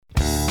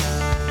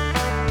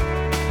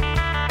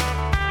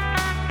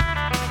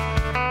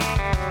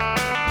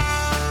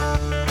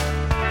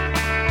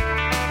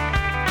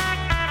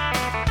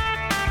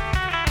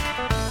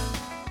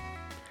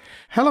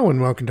Hello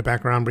and welcome to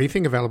Background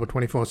Briefing, available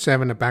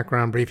 24/7 at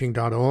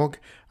backgroundbriefing.org.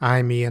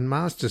 I'm Ian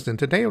Masters, and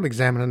today we'll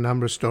examine a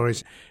number of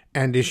stories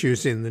and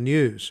issues in the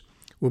news.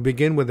 We'll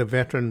begin with a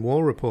veteran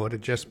war reporter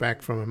just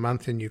back from a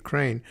month in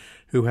Ukraine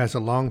who has a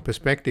long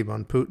perspective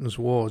on Putin's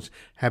wars,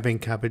 having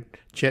covered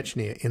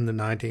Chechnya in the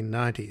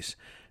 1990s.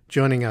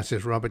 Joining us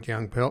is Robert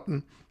Young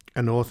Pelton,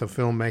 an author,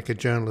 filmmaker,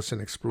 journalist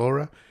and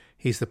explorer.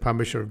 He's the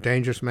publisher of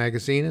Dangerous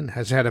Magazine and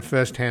has had a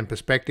first-hand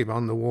perspective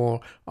on the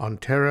war on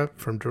terror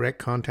from direct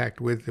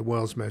contact with the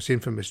world's most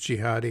infamous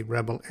jihadi,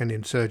 rebel and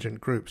insurgent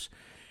groups.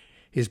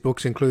 His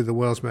books include The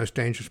World's Most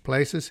Dangerous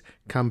Places,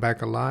 Come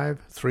Back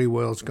Alive, Three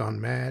Worlds Gone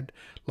Mad,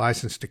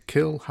 License to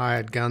Kill,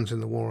 Hired Guns in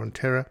the War on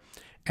Terror,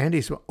 and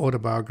his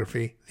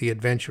autobiography, The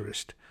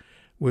Adventurist.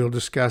 We'll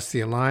discuss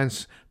the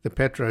alliance the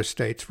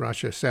petro-states,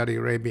 Russia, Saudi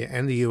Arabia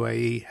and the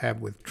UAE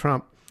have with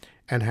Trump,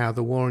 and how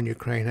the war in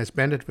Ukraine has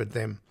benefited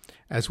them,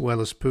 as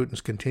well as Putin's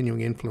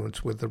continuing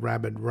influence with the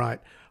rabid right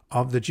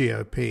of the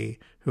GOP,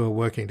 who are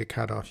working to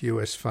cut off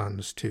U.S.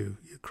 funds to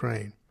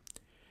Ukraine.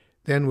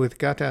 Then, with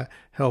Qatar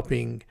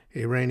helping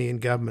Iranian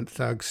government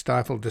thugs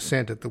stifle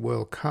dissent at the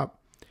World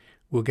Cup,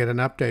 we'll get an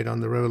update on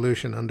the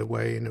revolution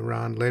underway in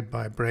Iran led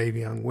by brave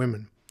young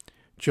women.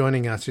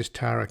 Joining us is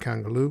Tara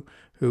Kangaloo,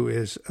 who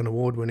is an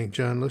award-winning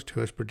journalist who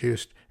has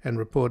produced and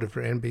reported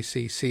for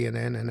NBC,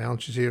 CNN and Al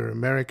Jazeera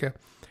America,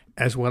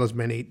 as well as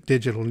many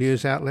digital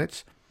news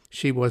outlets.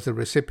 She was the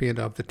recipient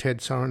of the Ted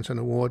Sorensen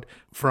Award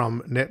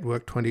from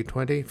Network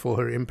 2020 for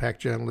her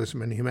impact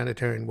journalism and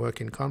humanitarian work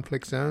in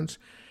conflict zones.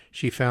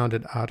 She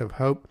founded Art of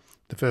Hope,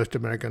 the first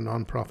American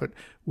nonprofit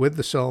with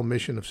the sole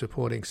mission of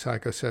supporting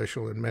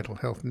psychosocial and mental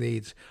health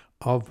needs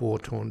of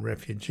war-torn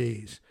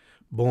refugees.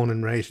 Born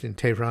and raised in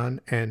Tehran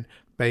and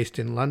based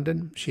in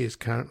London, she is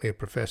currently a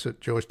professor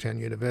at Georgetown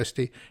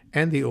University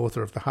and the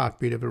author of The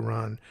Heartbeat of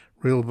Iran,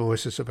 Real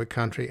Voices of a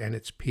Country and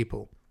Its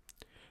People.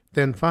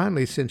 Then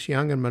finally, since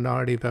young and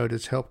minority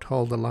voters helped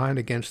hold the line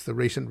against the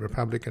recent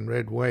Republican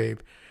red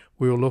wave,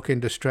 we will look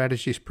into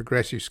strategies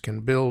progressives can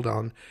build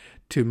on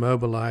to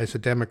mobilize a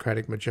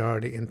Democratic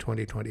majority in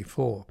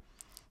 2024.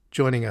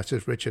 Joining us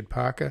is Richard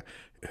Parker,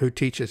 who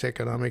teaches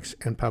economics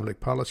and public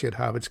policy at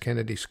Harvard's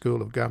Kennedy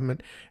School of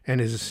Government and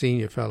is a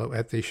senior fellow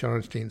at the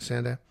Shorenstein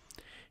Center.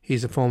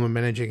 He's a former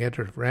managing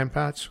editor of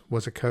Ramparts,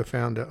 was a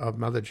co-founder of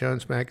Mother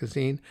Jones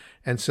magazine,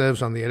 and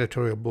serves on the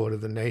editorial board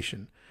of The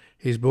Nation.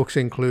 His books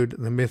include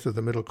The Myth of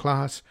the Middle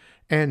Class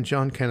and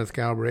John Kenneth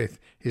Galbraith,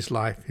 His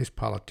Life, His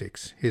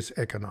Politics, His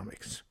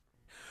Economics.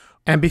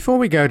 And before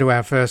we go to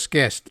our first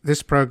guest,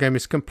 this program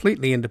is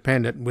completely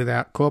independent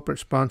without corporate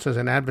sponsors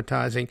and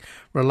advertising,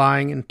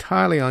 relying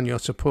entirely on your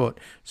support.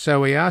 So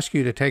we ask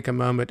you to take a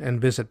moment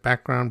and visit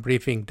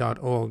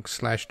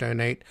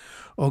backgroundbriefing.org/donate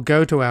or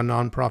go to our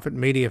nonprofit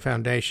media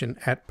foundation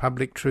at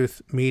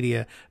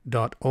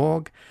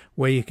publictruthmedia.org,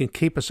 where you can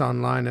keep us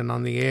online and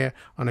on the air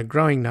on a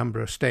growing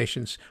number of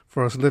stations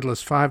for as little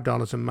as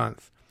 $5 a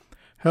month.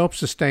 Help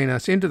sustain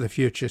us into the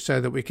future so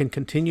that we can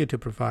continue to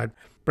provide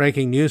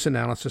breaking news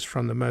analysis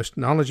from the most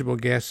knowledgeable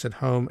guests at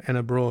home and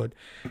abroad.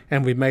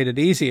 And we've made it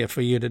easier for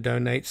you to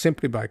donate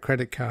simply by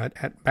credit card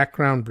at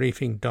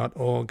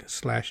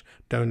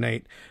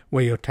backgroundbriefing.org/donate,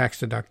 where your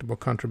tax-deductible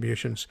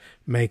contributions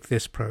make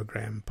this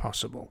program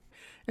possible.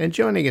 And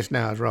joining us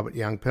now is Robert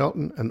Young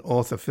Pelton, an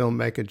author,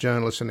 filmmaker,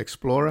 journalist, and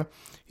explorer.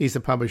 He's the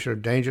publisher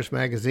of Dangerous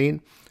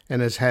Magazine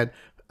and has had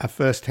a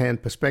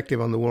first-hand perspective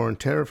on the war on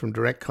terror from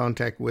direct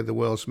contact with the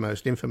world's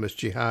most infamous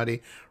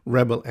jihadi,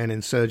 rebel, and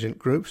insurgent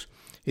groups.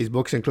 His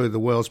books include The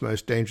World's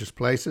Most Dangerous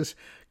Places,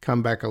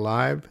 Come Back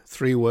Alive,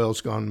 Three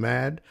Worlds Gone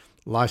Mad,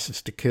 License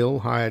to Kill,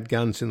 Hired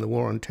Guns in the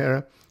War on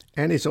Terror,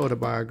 and his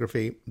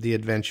autobiography, The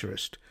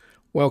Adventurist.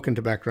 Welcome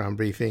to Background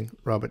Briefing,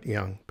 Robert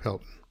Young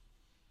Pelton.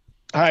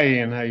 Hi,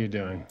 Ian. How you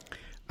doing?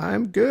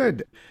 I'm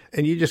good.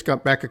 And you just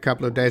got back a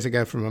couple of days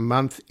ago from a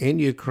month in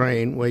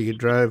Ukraine, where you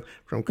drove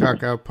from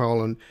Kharkov,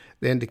 Poland,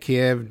 then to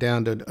Kiev,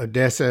 down to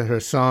Odessa,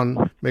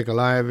 Kherson,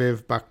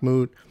 Mykolaiv,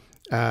 Bakhmut,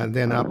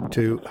 then up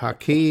to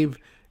Kharkiv,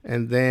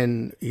 and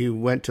then you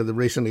went to the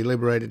recently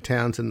liberated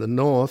towns in the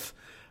north,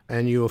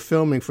 and you were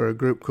filming for a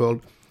group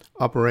called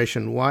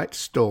Operation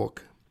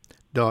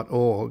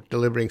WhiteStalk.org,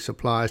 delivering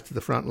supplies to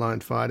the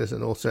frontline fighters,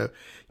 and also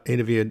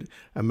interviewed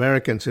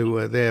Americans who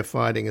were there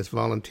fighting as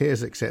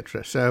volunteers,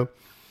 etc. So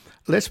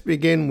let's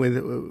begin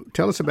with,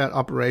 tell us about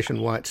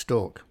Operation White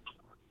Stork.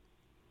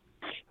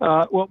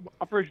 Well,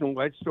 Operation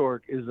White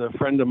Stork is a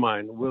friend of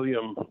mine,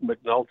 William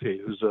McNulty,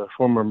 who's a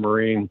former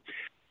Marine.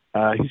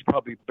 He's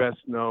probably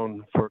best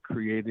known for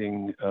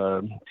creating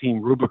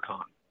Team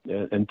Rubicon.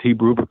 And Team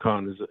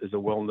Rubicon is a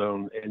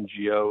well-known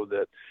NGO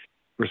that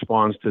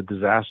responds to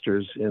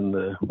disasters in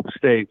the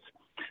States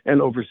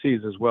and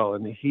overseas as well.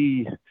 And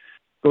he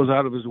goes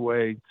out of his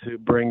way to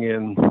bring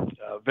in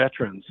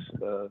veterans,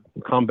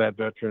 combat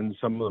veterans,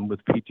 some of them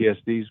with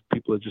PTSDs,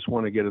 people that just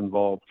want to get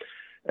involved,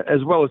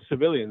 as well as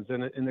civilians.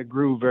 And it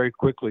grew very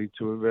quickly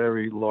to a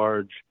very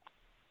large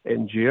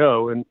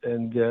NGO.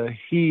 And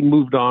he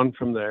moved on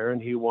from there,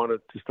 and he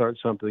wanted to start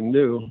something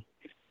new.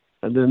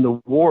 And then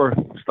the war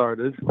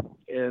started,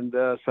 and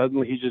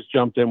suddenly he just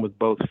jumped in with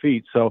both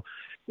feet. So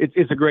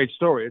it's a great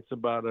story. It's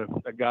about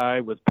a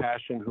guy with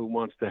passion who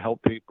wants to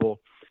help people,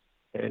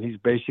 and he's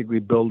basically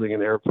building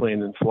an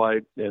airplane in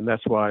flight. And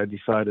that's why I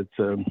decided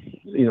to,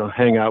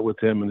 hang out with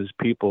him and his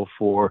people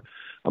for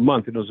a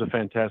month. It was a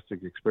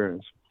fantastic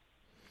experience.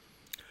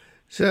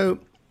 So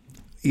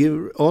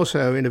you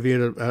also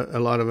interviewed a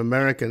lot of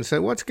Americans.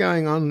 So what's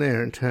going on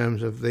there in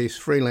terms of these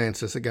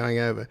freelancers that are going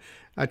over?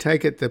 I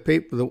take it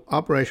the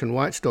Operation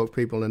White Stork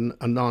people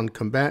are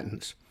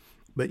non-combatants,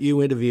 but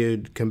you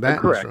interviewed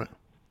combatants, correct. Right?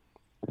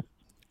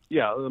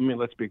 Yeah, I mean,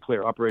 let's be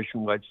clear.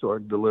 Operation White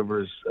Stork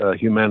delivers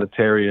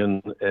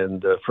humanitarian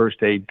and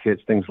first aid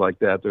kits, things like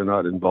that. They're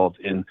not involved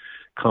in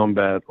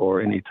combat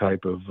or any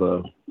type of,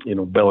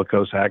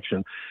 bellicose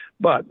action.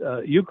 But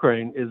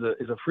Ukraine is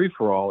a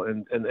free-for-all.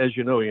 And as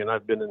you know, Ian,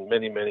 I've been in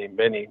many, many,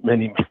 many,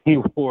 many,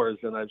 many wars,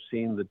 and I've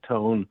seen the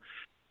tone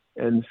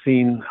and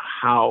seen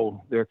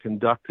how they're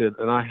conducted.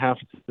 And I have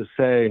to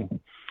say,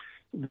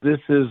 this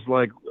is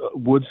like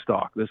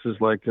Woodstock. This is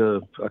like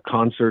a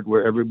concert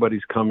where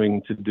everybody's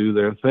coming to do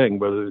their thing,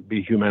 whether it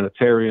be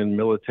humanitarian,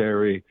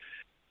 military,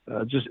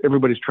 just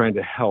everybody's trying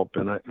to help.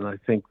 And I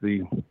think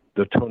the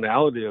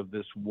tonality of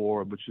this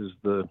war, which is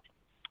the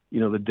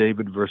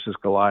David versus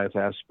Goliath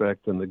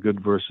aspect and the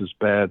good versus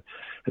bad,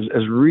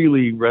 has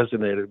really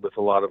resonated with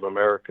a lot of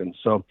Americans.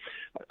 So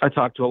I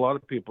talked to a lot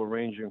of people,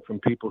 ranging from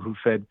people who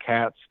fed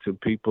cats to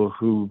people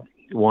who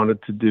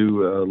wanted to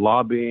do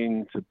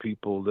lobbying to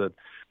people that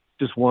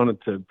just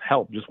wanted to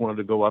help, just wanted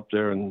to go up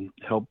there and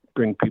help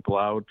bring people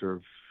out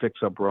or fix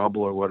up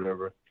rubble or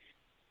whatever.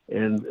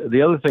 And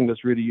the other thing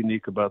that's really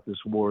unique about this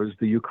war is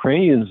the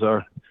Ukrainians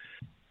are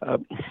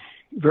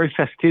very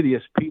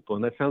fastidious people.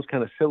 And that sounds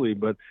kind of silly,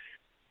 but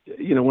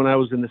when I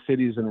was in the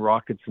cities and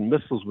rockets and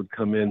missiles would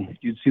come in,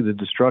 you'd see the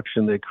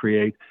destruction they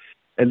create.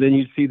 And then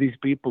you'd see these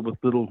people with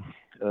little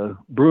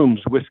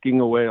brooms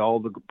whisking away all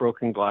the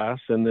broken glass.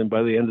 And then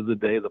by the end of the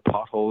day, the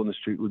pothole in the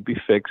street would be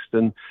fixed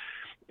and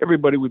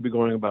everybody would be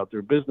going about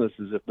their business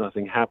as if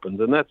nothing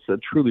happened. And that's a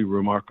truly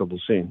remarkable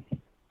scene.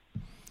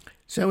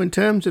 So in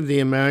terms of the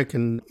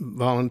American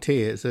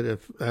volunteers that are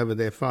over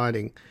there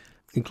fighting,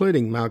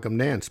 including Malcolm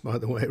Nance, by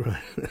the way,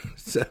 right?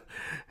 So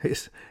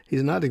he's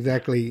not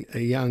exactly a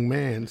young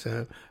man.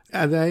 So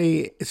are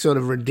they sort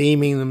of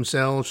redeeming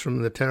themselves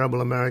from the terrible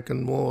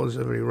American wars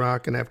of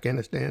Iraq and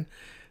Afghanistan?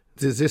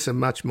 Is this a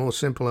much more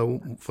simpler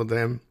for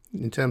them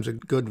in terms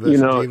of good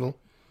versus evil?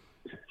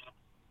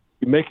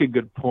 You make a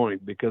good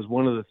point, because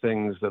one of the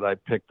things that I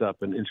picked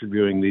up in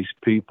interviewing these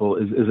people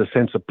is a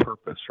sense of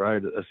purpose,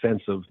 right? A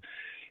sense of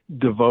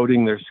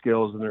devoting their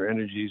skills and their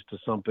energies to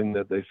something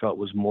that they felt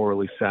was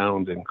morally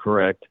sound and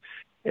correct.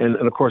 And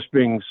of course,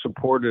 being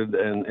supported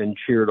and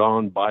cheered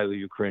on by the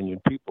Ukrainian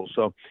people.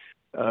 So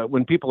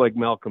when people like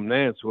Malcolm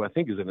Nance, who I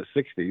think is in his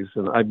 60s,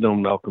 and I've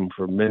known Malcolm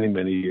for many,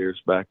 many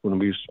years back when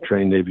we used to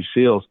train Navy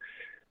SEALs,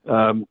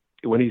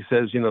 when he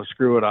says,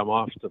 screw it, I'm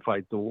off to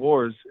fight the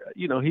wars,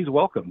 he's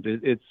welcomed.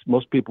 It's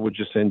most people would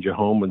just send you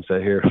home and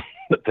say, here,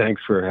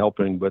 thanks for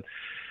helping. But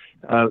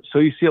so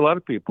you see a lot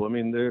of people. I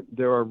mean,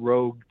 there are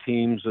rogue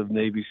teams of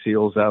Navy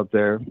SEALs out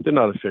there. They're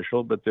not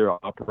official, but they're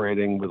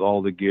operating with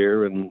all the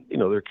gear, and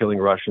they're killing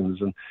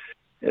Russians. And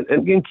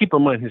again, keep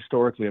in mind,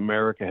 historically,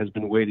 America has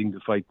been waiting to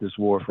fight this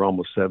war for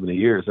almost 70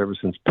 years, ever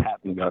since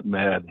Patton got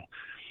mad.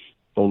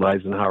 Told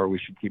Eisenhower we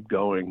should keep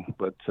going.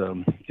 But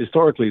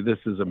historically, this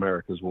is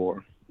America's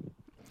war.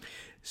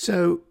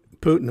 So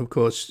Putin, of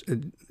course,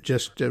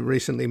 just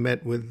recently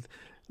met with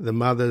the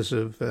mothers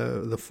of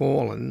the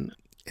fallen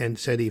and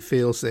said he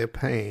feels their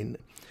pain.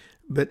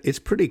 But it's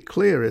pretty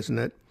clear, isn't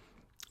it,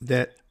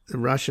 that the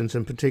Russians,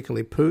 and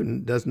particularly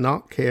Putin, does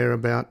not care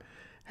about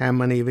how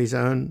many of his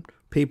own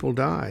people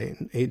die.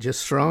 He's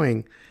just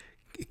throwing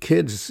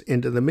kids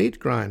into the meat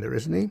grinder,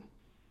 isn't he?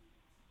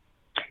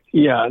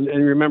 Yeah, and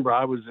remember,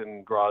 I was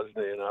in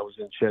Grozny and I was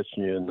in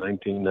Chechnya in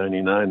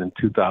 1999 and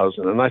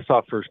 2000, and I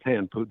saw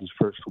firsthand Putin's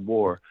first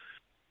war.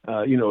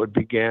 It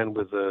began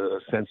with a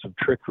sense of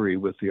trickery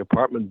with the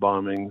apartment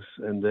bombings,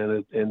 and then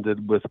it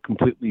ended with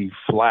completely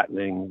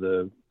flattening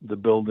the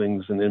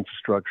buildings and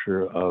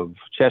infrastructure of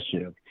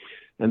Chechnya,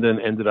 and then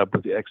ended up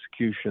with the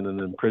execution and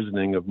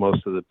imprisoning of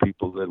most of the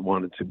people that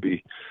wanted to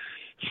be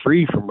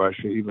free from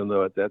Russia, even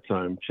though at that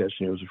time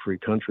Chechnya was a free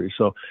country.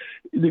 So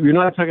you're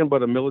not talking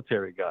about a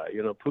military guy.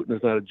 Putin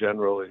is not a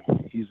general.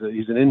 He's an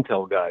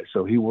intel guy.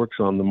 So he works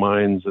on the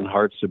minds and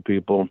hearts of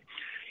people.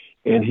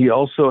 And he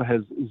also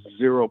has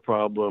zero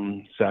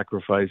problem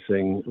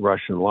sacrificing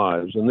Russian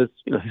lives. And this,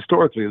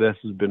 historically, this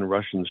has been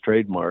Russia's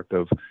trademark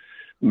of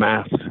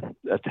mass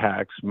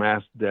attacks,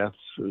 mass deaths,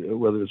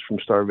 whether it's from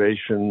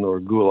starvation or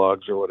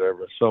gulags or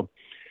whatever. So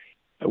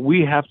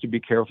we have to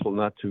be careful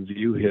not to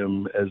view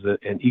him as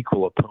an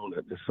equal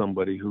opponent, as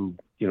somebody who,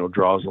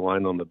 draws a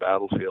line on the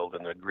battlefield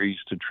and agrees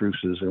to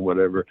truces and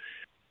whatever.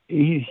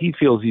 He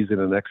feels he's in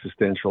an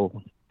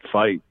existential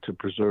fight to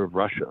preserve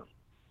Russia.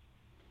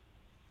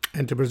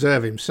 And to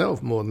preserve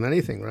himself more than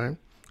anything, right?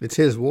 It's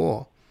his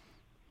war.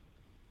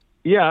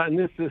 Yeah, and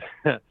this is,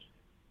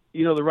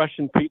 the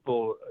Russian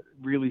people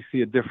really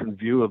see a different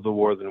view of the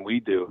war than we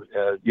do.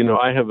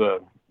 I have a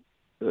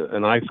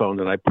an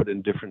iPhone and I put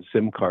in different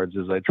SIM cards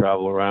as I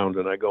travel around,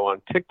 and I go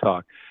on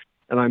TikTok,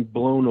 and I'm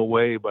blown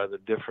away by the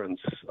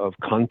difference of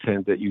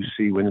content that you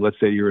see when, let's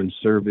say, you're in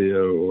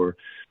Serbia or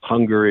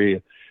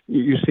Hungary.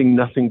 You're seeing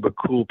nothing but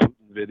cool Putin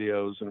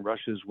videos and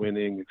Russia's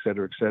winning, et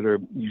cetera, et cetera.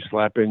 You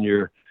slap in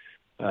your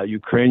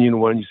Ukrainian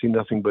one, you see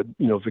nothing but,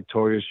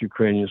 victorious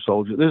Ukrainian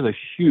soldiers. There's a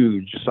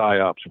huge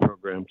psyops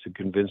program to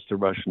convince the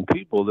Russian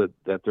people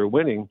that they're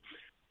winning.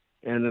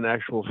 And in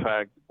actual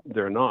fact,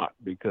 they're not,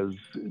 because,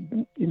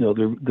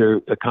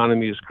 their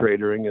economy is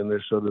cratering and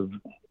their sort of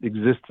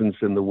existence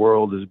in the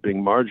world is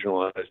being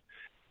marginalized.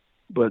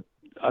 But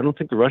I don't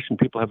think the Russian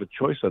people have a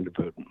choice under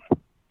Putin.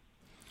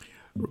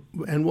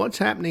 And what's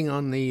happening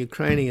on the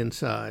Ukrainian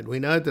side? We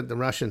know that the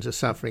Russians are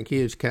suffering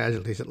huge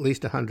casualties, at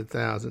least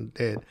 100,000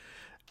 dead.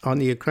 On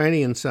the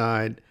Ukrainian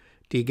side,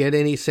 do you get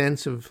any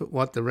sense of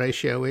what the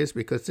ratio is?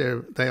 Because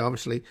they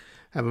obviously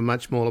have a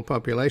much smaller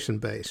population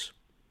base.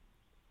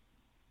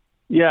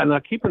 Yeah, now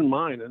keep in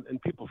mind,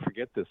 and people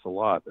forget this a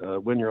lot,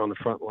 when you're on the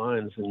front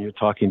lines and you're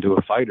talking to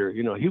a fighter,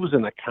 he was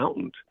an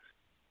accountant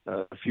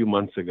a few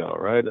months ago,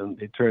 right? And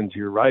he turned to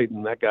your right,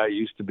 and that guy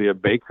used to be a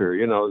baker.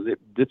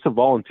 It's a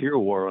volunteer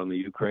war on the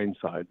Ukraine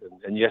side.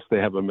 And yes, they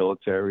have a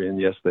military,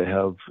 and yes, they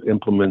have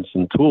implements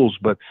and tools,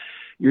 but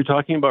you're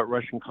talking about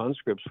Russian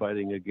conscripts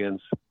fighting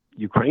against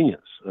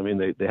Ukrainians. I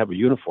mean, they have a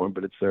uniform,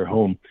 but it's their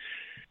home.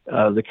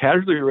 The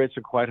casualty rates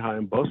are quite high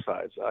on both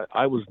sides.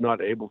 I was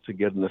not able to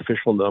get an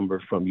official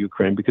number from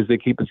Ukraine because they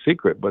keep it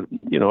secret. But,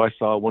 I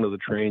saw one of the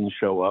trains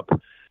show up,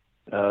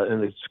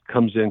 and it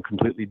comes in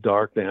completely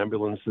dark. The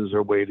ambulances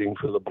are waiting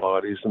for the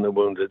bodies and the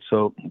wounded.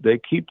 So they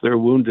keep their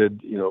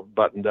wounded,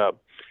 buttoned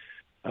up.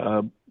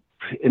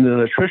 In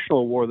an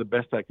attritional war, the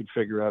best I could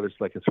figure out is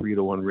like a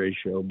 3-to-1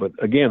 ratio. But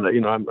again,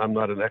 I'm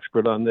not an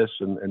expert on this,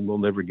 and we'll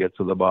never get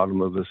to the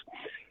bottom of this.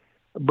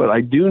 But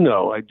I do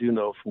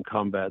know from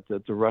combat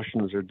that the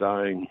Russians are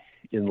dying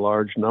in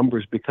large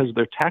numbers because of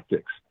their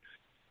tactics.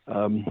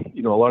 A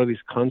lot of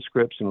these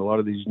conscripts and a lot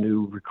of these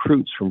new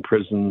recruits from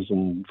prisons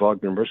and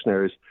Wagner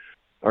mercenaries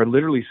are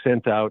literally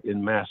sent out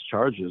in mass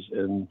charges.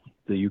 And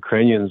the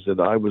Ukrainians that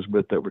I was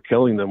with that were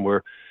killing them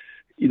were,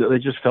 they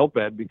just felt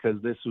bad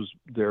because this was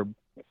their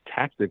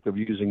tactic of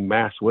using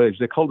mass waves.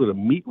 They called it a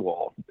meat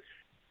wall.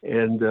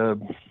 And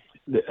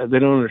they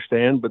don't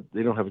understand, but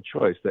they don't have a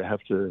choice. They have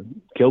to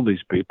kill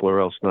these people or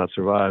else not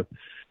survive.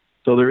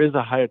 So there is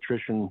a high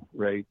attrition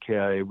rate,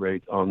 KIA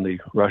rate, on the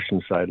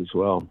Russian side as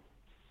well.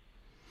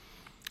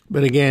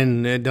 But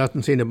again, it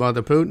doesn't seem to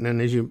bother Putin.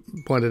 And as you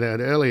pointed out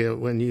earlier,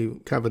 when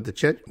you covered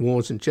the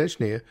wars in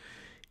Chechnya,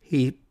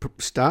 he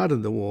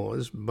started the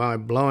wars by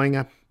blowing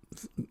up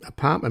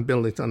apartment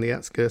buildings on the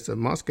outskirts of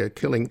Moscow,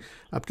 killing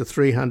up to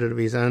 300 of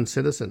his own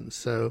citizens.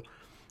 So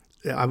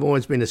I've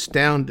always been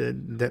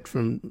astounded that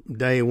from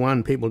day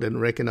one, people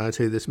didn't recognize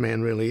who this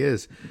man really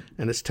is.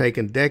 And it's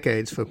taken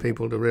decades for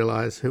people to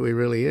realize who he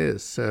really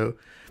is. So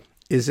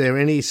is there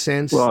any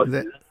sense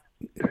that...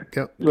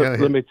 Go ahead.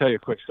 Let me tell you a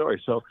quick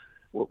story. So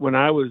when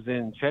I was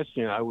in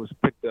Chechnya, I was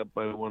picked up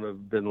by one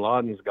of bin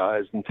Laden's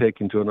guys and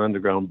taken to an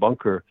underground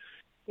bunker.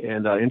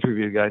 And I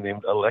interviewed a guy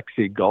named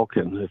Alexei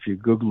Galkin. If you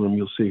Google him,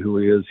 you'll see who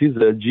he is. He's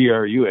a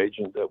GRU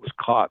agent that was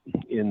caught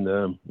in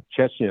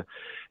Chechnya.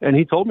 And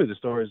he told me the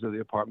stories of the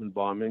apartment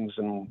bombings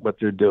and what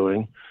they're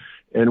doing.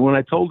 And when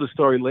I told the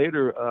story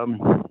later,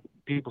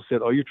 people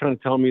said, "Oh, you're trying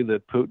to tell me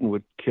that Putin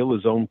would kill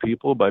his own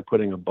people by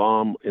putting a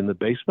bomb in the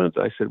basement?"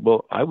 I said,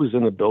 "Well, I was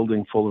in a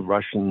building full of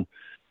Russian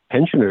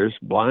pensioners,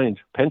 blind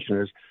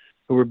pensioners,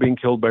 who were being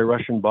killed by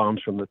Russian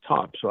bombs from the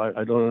top. So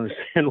I don't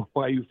understand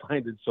why you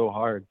find it so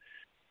hard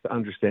to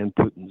understand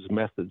Putin's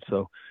methods."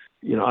 So,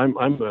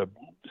 I'm a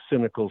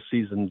cynical,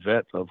 seasoned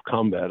vet of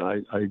combat.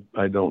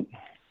 I don't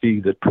see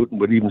that Putin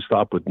would even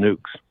stop with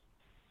nukes.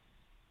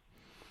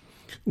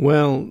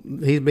 Well,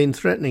 he's been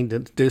threatening to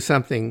do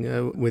something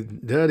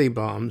with dirty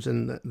bombs,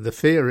 and the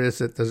fear is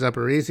that the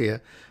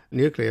Zaporizhia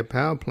nuclear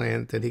power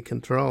plant that he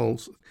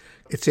controls,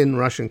 it's in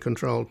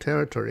Russian-controlled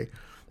territory.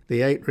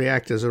 The 8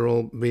 reactors are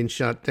all being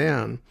shut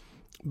down,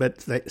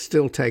 but it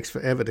still takes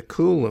forever to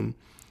cool them,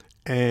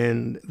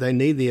 and they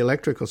need the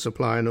electrical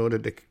supply in order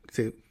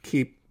to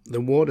keep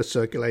the water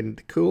circulating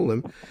to cool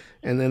them.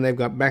 And then they've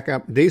got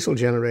backup diesel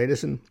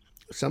generators, and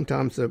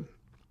sometimes the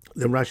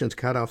Russians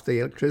cut off the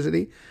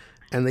electricity,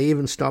 and they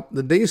even stop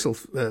the diesel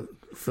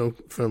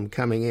from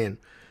coming in.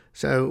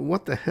 So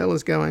what the hell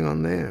is going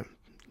on there?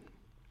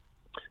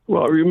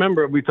 Well,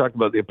 remember we talked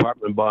about the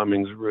apartment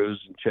bombings ruse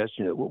in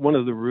Chechnya. One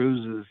of the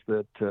ruses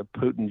that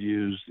Putin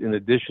used, in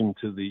addition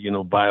to the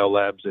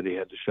biolabs that he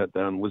had to shut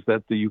down, was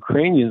that the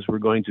Ukrainians were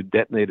going to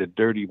detonate a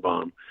dirty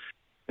bomb.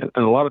 And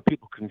a lot of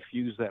people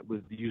confuse that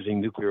with using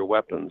nuclear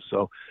weapons.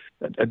 So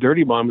a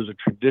dirty bomb is a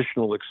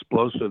traditional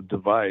explosive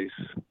device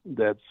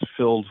that's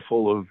filled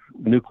full of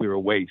nuclear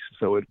waste.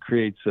 So it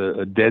creates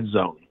a dead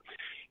zone.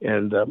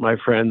 And my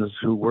friends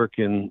who work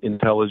in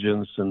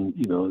intelligence and,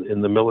 in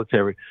the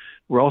military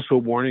were also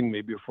warning me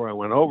before I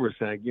went over,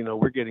 saying,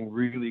 we're getting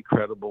really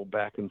credible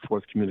back and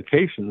forth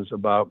communications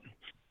about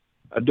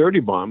a dirty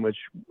bomb,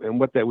 and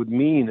what that would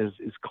mean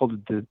is called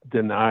a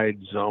denied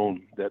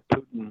zone, that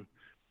Putin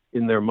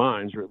in their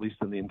minds, or at least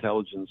in the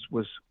intelligence,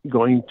 was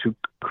going to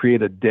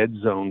create a dead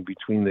zone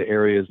between the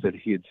areas that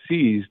he had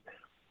seized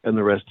and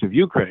the rest of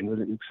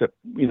Ukraine, except,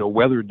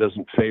 weather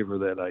doesn't favor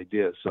that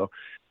idea. So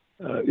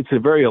it's a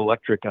very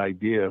electric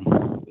idea.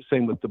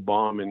 Same with the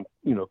bomb in,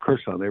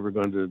 Kherson. They were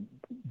going to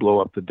blow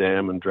up the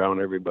dam and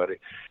drown everybody.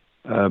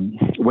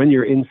 When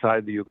you're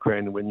inside the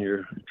Ukraine, when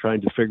you're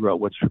trying to figure out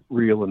what's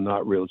real and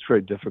not real, it's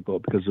very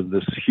difficult because of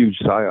this huge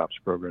PSYOPs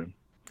program.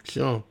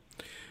 Sure.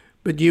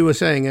 But you were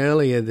saying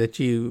earlier that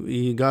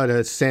you got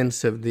a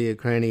sense of the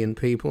Ukrainian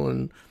people,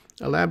 and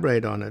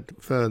elaborate on it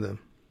further.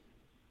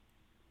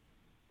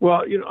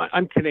 Well,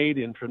 I'm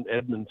Canadian from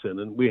Edmonton,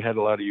 and we had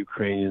a lot of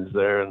Ukrainians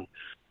there, and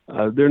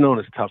they're known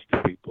as tough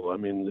people. I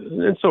mean,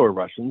 and so are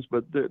Russians,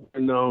 but they're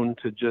known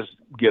to just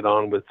get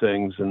on with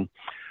things. And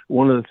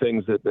one of the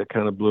things that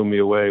kind of blew me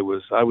away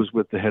was I was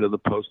with the head of the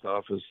post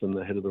office and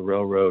the head of the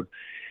railroad,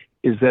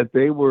 is that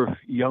they were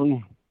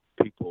young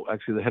people.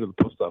 Actually, the head of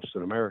the post office,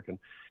 an American,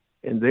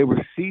 and they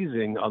were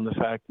seizing on the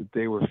fact that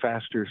they were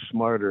faster,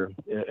 smarter.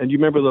 And you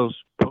remember those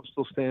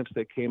postal stamps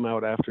that came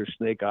out after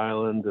Snake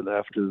Island and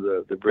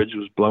after the bridge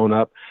was blown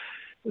up?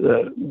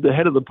 The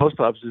head of the post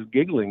office is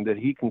giggling that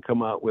he can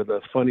come out with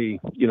a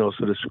funny,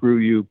 sort of screw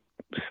you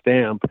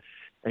stamp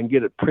and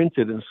get it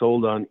printed and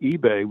sold on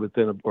eBay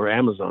or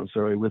Amazon,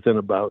 within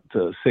about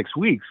 6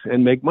 weeks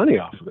and make money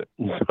off of it.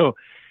 And so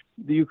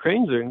the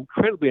Ukrainians are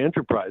incredibly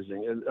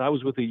enterprising. And I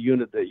was with a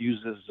unit that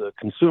uses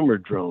consumer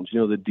drones,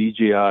 the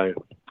DJI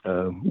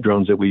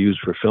drones that we use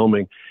for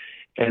filming.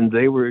 And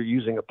they were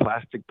using a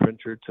plastic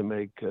printer to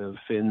make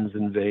fins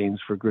and vanes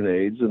for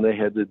grenades. And they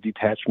had the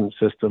detachment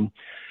system.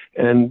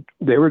 And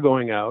they were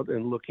going out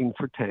and looking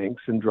for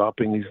tanks and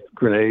dropping these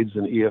grenades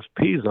and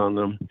EFPs on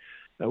them,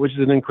 which is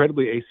an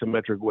incredibly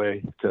asymmetric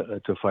way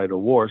to fight a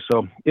war.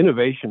 So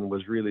innovation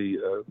was really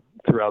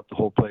throughout the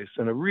whole place,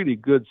 and a really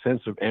good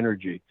sense of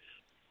energy.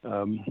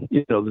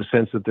 The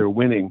sense that they're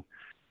winning.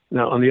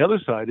 Now, on the other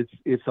side,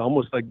 it's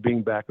almost like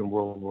being back in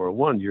World War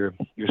I. You're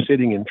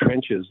sitting in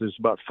trenches. There's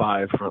about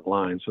 5 front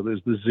lines. So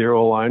there's the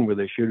 0 line where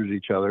they shoot at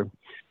each other,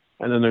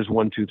 and then there's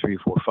 1, 2, 3,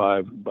 4,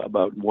 5,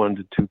 about 1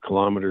 to 2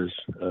 kilometers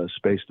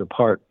spaced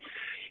apart.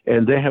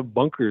 And they have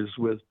bunkers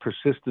with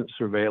persistent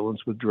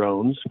surveillance with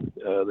drones.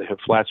 They have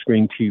flat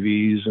screen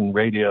TVs and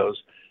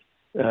radios.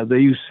 They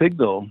use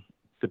signal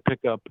to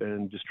pick up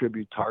and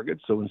distribute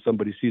targets. So when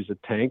somebody sees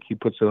a tank, he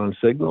puts it on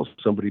signal.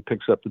 Somebody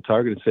picks up the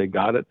target and say,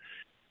 got it.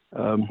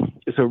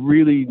 It's a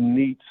really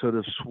neat sort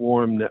of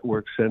swarm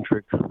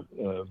network-centric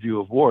view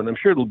of war. And I'm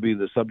sure it'll be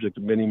the subject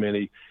of many,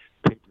 many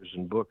papers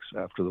and books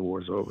after the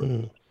war's over.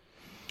 Mm.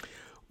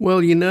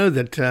 Well, you know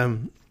that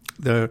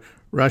the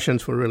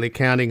Russians were really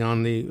counting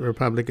on the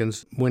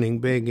Republicans winning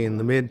big in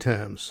the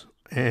midterms.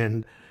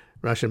 And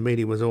Russian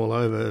media was all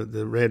over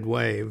the red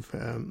wave,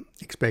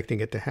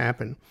 expecting it to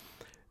happen.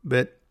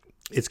 But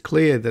it's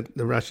clear that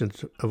the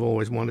Russians have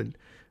always wanted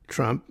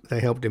Trump. They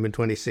helped him in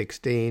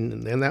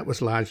 2016, and that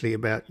was largely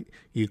about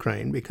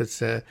Ukraine, because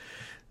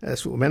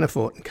that's what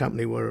Manafort and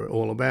company were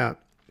all about.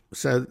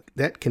 So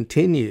that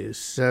continues.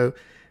 So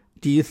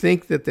do you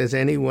think that there's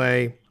any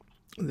way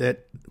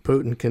that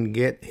Putin can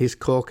get his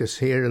caucus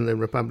here in the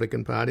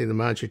Republican Party, the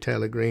Marjorie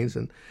Taylor Greens,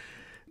 and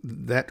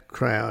that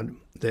crowd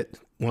that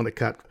want to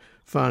cut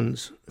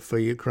funds for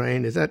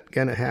Ukraine? Is that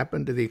going to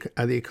happen?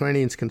 Are the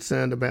Ukrainians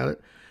concerned about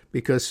it?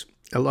 Because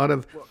a lot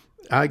of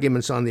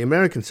arguments on the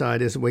American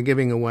side is we're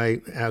giving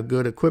away our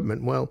good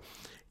equipment. Well,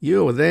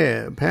 you were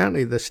there.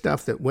 Apparently the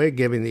stuff that we're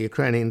giving the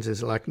Ukrainians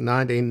is like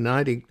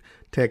 1990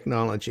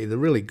 technology. The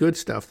really good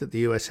stuff that the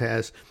U.S.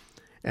 has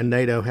and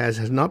NATO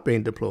has not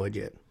been deployed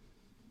yet.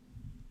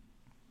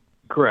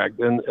 Correct.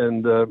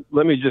 And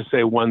let me just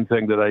say one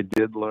thing that I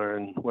did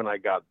learn when I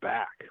got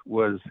back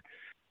was,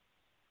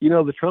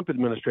 the Trump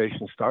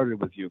administration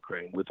started with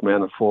Ukraine, with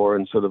Manafort,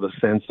 and sort of a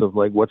sense of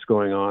like what's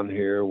going on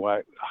here,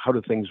 how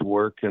do things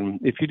work? And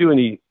if you do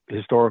any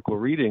historical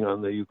reading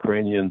on the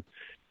Ukrainian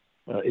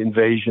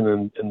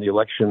invasion and the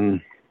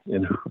election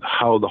and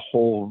how the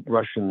whole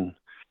Russian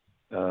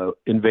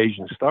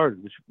invasion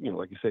started, which,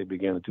 like you say,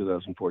 began in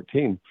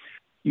 2014,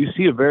 you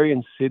see a very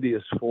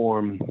insidious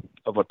form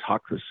of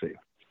autocracy.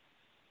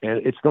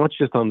 And it's not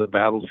just on the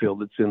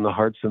battlefield, it's in the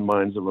hearts and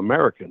minds of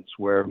Americans,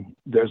 where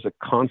there's a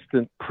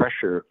constant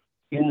pressure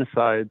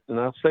inside, and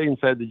I'll say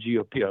inside the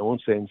GOP, I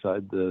won't say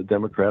inside the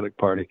Democratic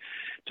Party,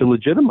 to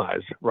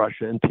legitimize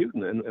Russia and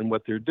Putin and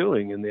what they're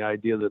doing, and the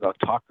idea that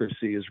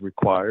autocracy is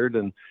required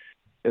and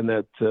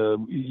that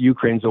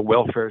Ukraine's a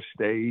welfare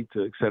state,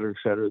 et cetera, et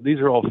cetera. These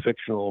are all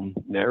fictional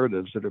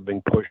narratives that are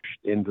being pushed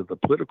into the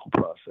political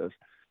process.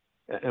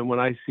 And when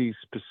I see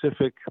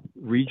specific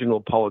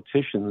regional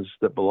politicians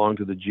that belong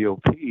to the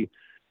GOP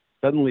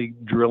suddenly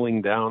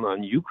drilling down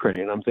on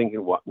Ukraine, I'm thinking,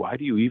 why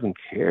do you even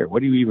care?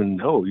 What do you even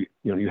know?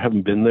 You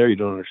haven't been there. You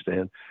don't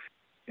understand.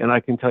 And I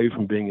can tell you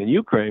from being in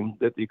Ukraine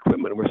that the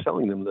equipment we're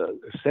selling them,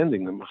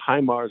 sending them,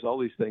 HIMARS, all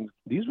these things,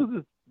 these were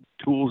the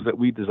tools that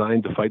we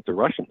designed to fight the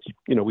Russians.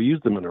 We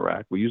used them in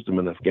Iraq. We used them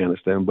in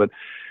Afghanistan. But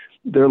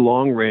they're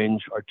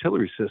long-range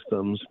artillery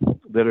systems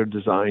that are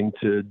designed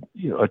to,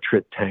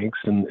 attrit tanks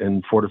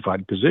and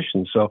fortified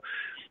positions. So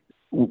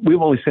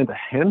we've only sent a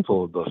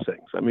handful of those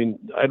things. I mean,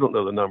 I don't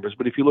know the numbers,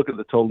 but if you look at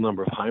the total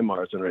number of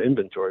HIMARS in our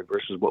inventory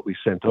versus what we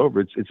sent over,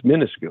 it's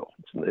minuscule.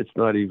 It's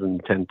not even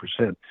 10%.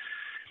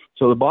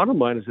 So the bottom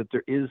line is that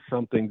there is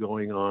something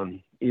going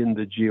on in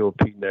the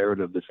GOP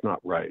narrative that's not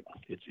right.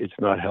 It's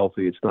not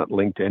healthy. It's not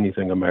linked to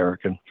anything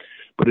American,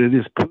 but it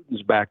is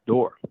Putin's back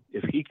door.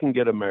 If he can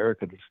get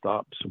America to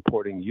stop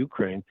supporting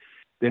Ukraine,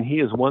 then he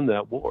has won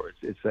that war.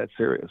 It's that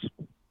serious.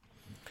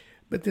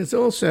 But there's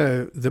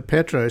also the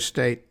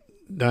petrostate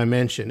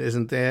dimension,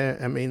 isn't there?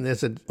 I mean,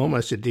 there's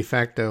almost a de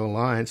facto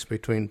alliance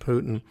between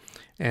Putin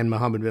and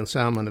Mohammed bin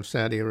Salman of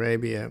Saudi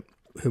Arabia,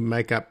 who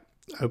make up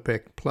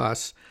OPEC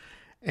Plus.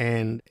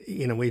 And,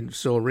 we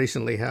saw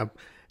recently how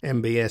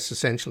MBS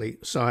essentially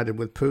sided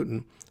with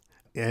Putin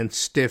and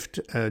stiffed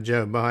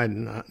Joe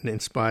Biden in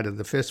spite of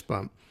the fist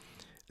bump.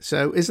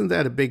 So isn't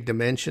that a big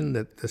dimension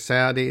that the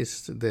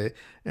Saudis, the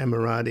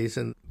Emiratis,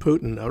 and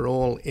Putin are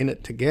all in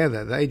it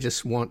together? They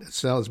just want to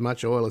sell as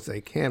much oil as they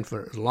can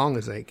for as long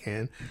as they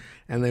can,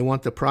 and they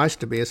want the price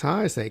to be as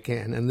high as they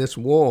can. And this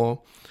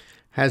war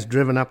has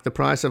driven up the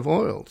price of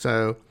oil.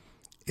 So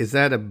is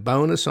that a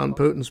bonus on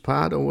Putin's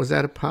part, or was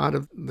that a part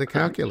of the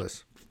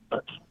calculus?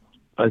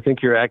 I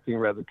think you're acting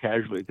rather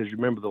casually, because you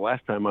remember the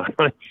last time on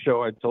my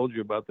show I told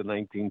you about the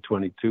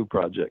 1922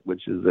 project,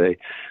 which is a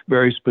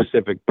very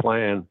specific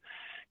plan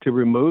to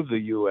remove the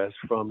U.S.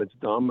 from its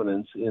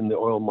dominance in the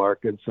oil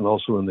markets and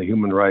also in the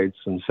human rights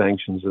and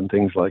sanctions and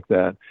things like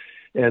that.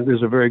 And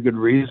there's a very good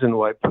reason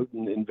why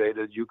Putin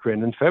invaded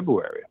Ukraine in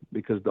February,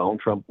 because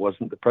Donald Trump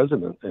wasn't the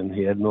president and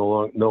he had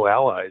no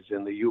allies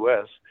in the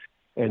U.S.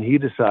 And he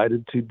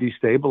decided to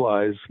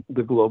destabilize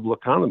the global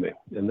economy.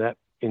 And that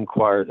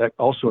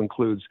also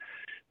includes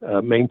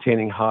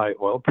maintaining high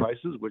oil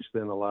prices, which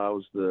then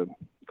allows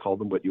call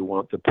them what you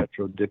want, the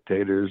petro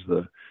dictators,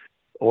 the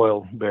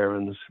oil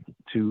barons,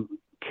 to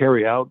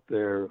carry out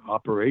their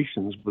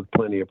operations with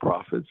plenty of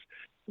profits.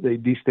 They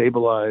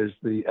destabilized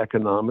the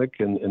economic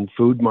and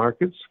food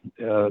markets.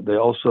 They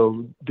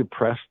also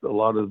depressed a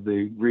lot of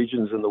the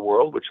regions in the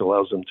world, which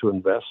allows them to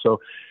invest.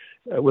 So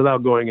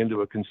without going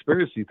into a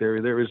conspiracy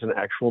theory, there is an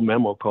actual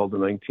memo called the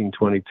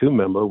 1922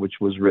 memo, which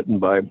was written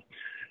by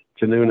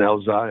Tanoon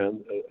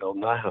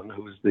al-Nahan,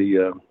 who is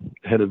the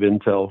head of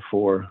intel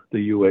for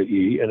the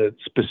UAE, and it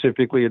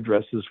specifically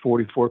addresses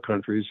 44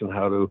 countries and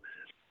how to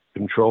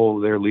control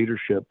their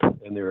leadership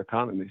and their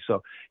economy.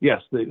 So,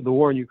 yes, the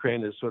war in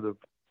Ukraine is sort of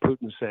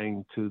Putin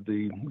saying to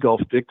the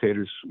Gulf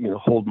dictators,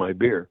 hold my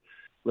beer.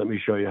 Let me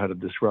show you how to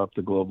disrupt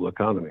the global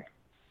economy.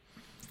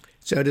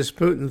 So does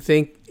Putin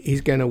think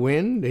he's going to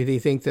win? Did he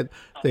think that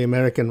the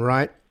American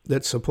right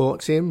that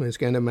supports him is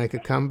going to make a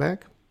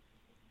comeback?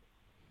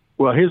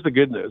 Well, here's the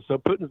good news. So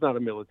Putin's not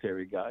a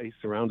military guy. He's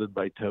surrounded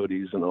by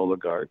toadies and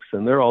oligarchs,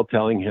 and they're all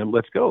telling him,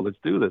 let's go, let's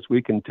do this.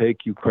 We can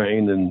take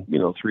Ukraine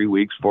in, 3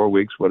 weeks, 4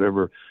 weeks,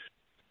 whatever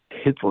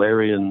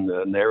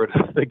Hitlerian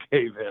narrative they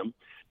gave him.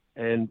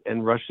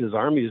 And Russia's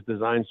army is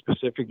designed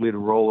specifically to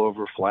roll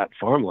over flat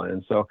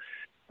farmland. So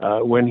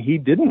when he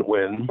didn't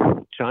win,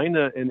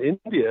 China and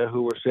India,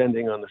 who were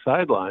standing on the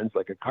sidelines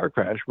like a car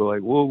crash, were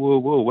like,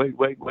 whoa,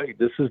 wait,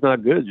 this is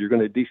not good. You're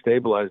going to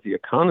destabilize the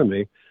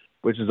economy,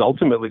 which is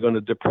ultimately going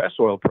to depress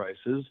oil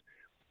prices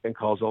and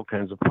cause all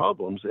kinds of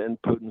problems.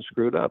 And Putin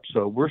screwed up.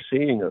 So we're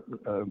seeing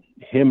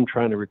him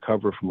trying to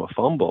recover from a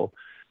fumble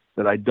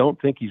that I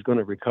don't think he's going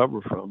to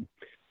recover from.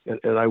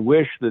 And I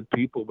wish that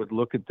people would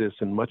look at this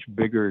in much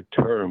bigger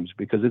terms,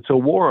 because it's a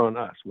war on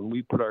us. When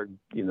we put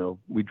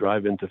we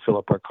drive in to fill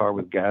up our car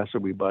with gas, or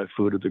we buy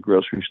food at the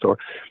grocery store,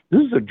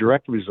 this is a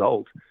direct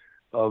result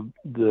of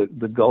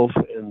the Gulf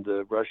and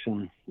the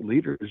Russian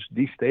leaders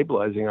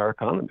destabilizing our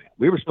economy.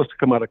 We were supposed to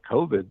come out of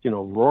COVID,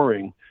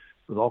 roaring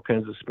with all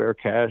kinds of spare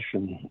cash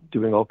and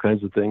doing all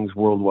kinds of things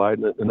worldwide,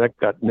 and that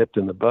got nipped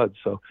in the bud.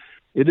 So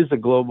it is a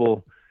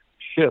global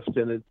shift,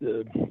 and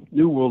the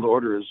New World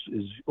Order is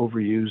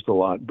overused a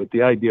lot, but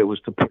the idea was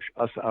to push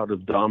us out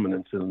of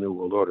dominance in the New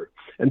World Order.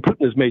 And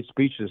Putin has made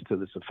speeches to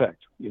this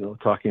effect,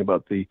 talking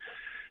about the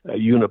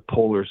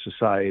unipolar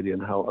society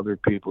and how other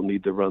people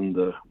need to run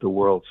the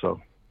world. So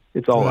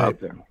it's all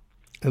out there.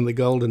 And the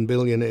golden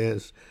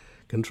billionaires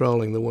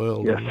controlling the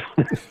world. Yes.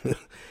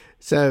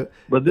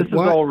 But this is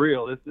all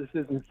real. This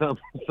isn't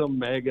some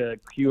mega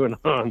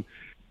QAnon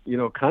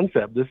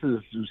concept. This is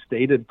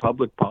stated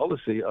public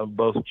policy of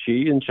both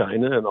Xi in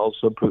China and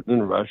also Putin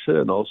in Russia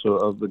and also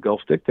of the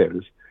Gulf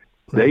dictators.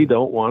 Right. They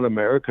don't want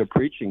America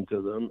preaching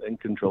to them and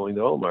controlling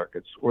the oil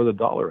markets or the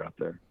dollar out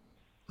there.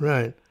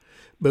 Right.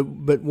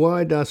 But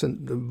why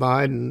doesn't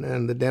Biden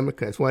and the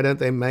Democrats, why don't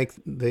they make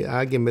the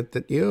argument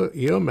that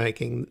you're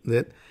making,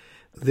 that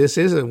this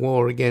is a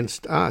war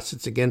against us?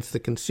 It's against the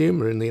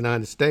consumer in the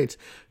United States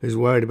who's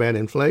worried about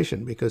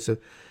inflation because of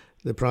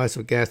the price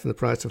of gas and the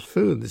price of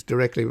food is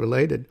directly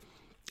related.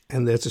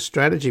 And there's a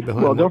strategy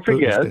behind it. Well, don't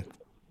forget,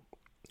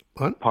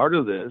 part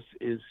of this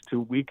is to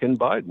weaken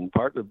Biden.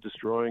 Part of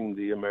destroying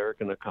the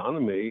American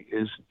economy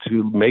is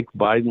to make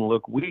Biden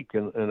look weak.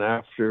 And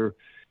after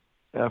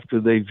after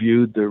they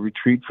viewed the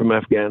retreat from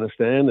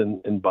Afghanistan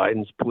and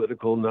Biden's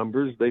political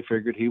numbers, they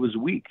figured he was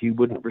weak. He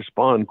wouldn't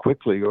respond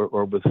quickly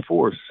or with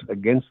force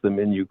against them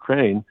in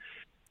Ukraine.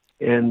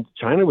 And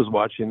China was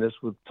watching this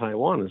with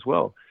Taiwan as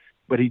well.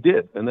 But he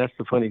did. And that's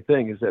the funny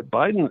thing, is that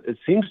Biden, it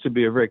seems to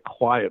be a very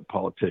quiet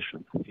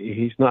politician.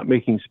 He's not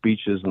making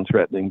speeches and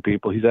threatening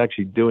people. He's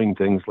actually doing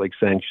things like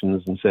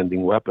sanctions and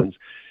sending weapons.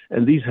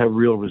 And these have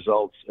real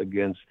results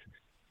against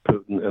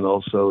Putin and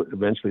also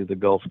eventually the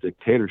Gulf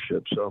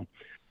dictatorship. So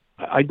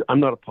I'm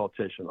not a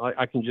politician.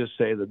 I can just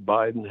say that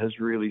Biden has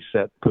really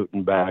set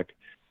Putin back.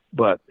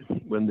 But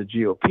when the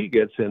GOP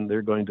gets in,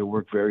 they're going to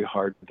work very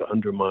hard to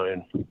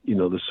undermine,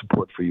 the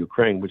support for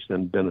Ukraine, which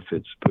then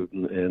benefits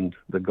Putin and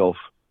the Gulf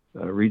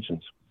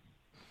regions.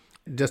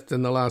 Just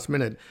in the last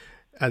minute,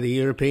 are the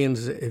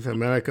Europeans, if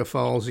America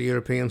falls, the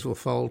Europeans will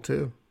fall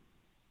too?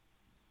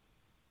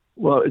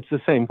 Well, it's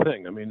the same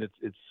thing. I mean,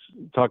 it's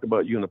talk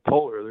about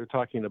unipolar. They're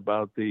talking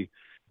about the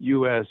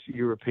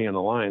U.S.-European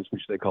alliance,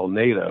 which they call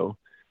NATO.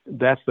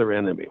 That's their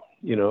enemy.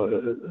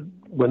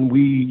 When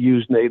we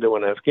used NATO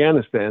in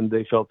Afghanistan,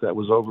 they felt that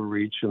was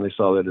overreach and they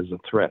saw that as a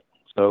threat.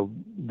 So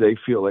they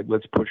feel like,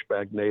 let's push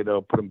back NATO,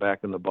 put them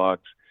back in the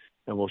box,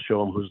 and we'll show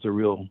them who's the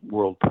real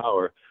world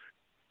power.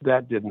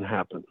 That didn't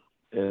happen.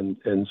 And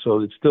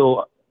so it's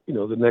still,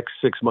 the next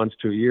 6 months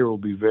to a year will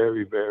be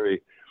very,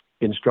 very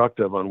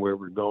instructive on where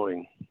we're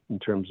going in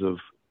terms of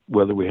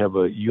whether we have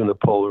a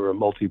unipolar or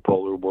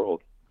multipolar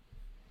world.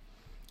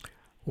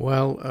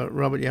 Well,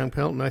 Robert Young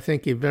Pelton, I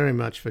thank you very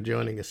much for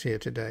joining us here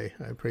today.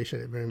 I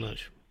appreciate it very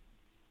much.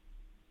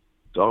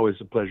 It's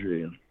always a pleasure,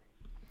 Ian.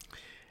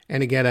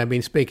 And again, I've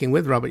been speaking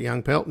with Robert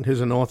Young Pelton,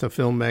 who's an author,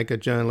 filmmaker,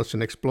 journalist,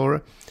 and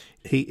explorer.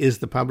 He is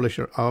the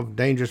publisher of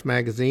Dangerous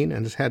Magazine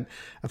and has had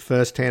a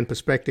first-hand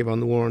perspective on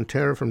the war on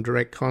terror from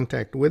direct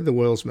contact with the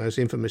world's most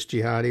infamous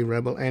jihadi,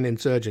 rebel, and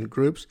insurgent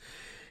groups.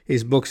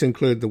 His books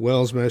include The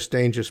World's Most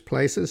Dangerous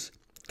Places,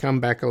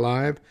 Come Back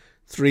Alive,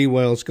 3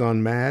 Worlds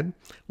Gone Mad,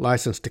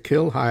 License to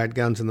Kill, Hired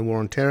Guns in the War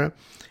on Terror,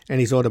 and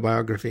his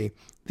autobiography,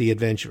 The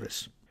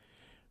Adventurous.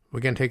 We're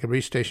going to take a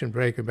brief station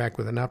break. We're back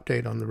with an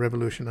update on the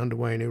revolution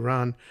underway in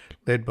Iran,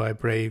 led by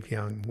brave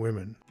young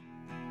women.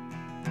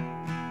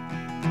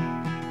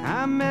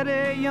 I met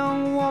a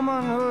young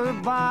woman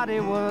whose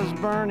body was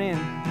burning.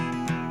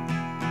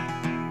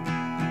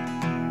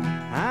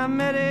 I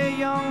met a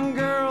young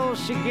girl,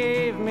 she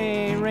gave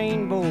me a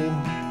rainbow.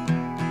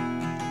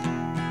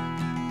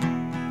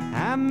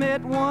 I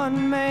met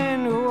one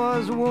man who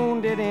was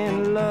wounded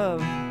in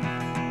love.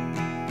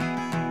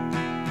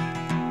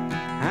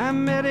 I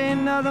met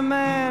another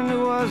man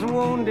who was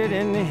wounded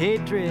in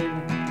hatred.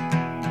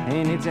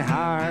 And it's a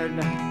hard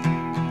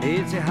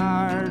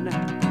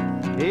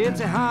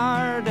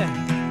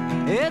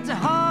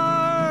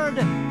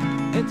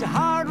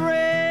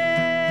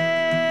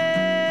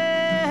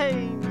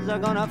rains are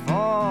gonna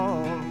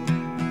fall.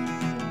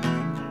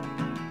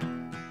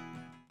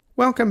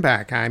 Welcome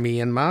back. I'm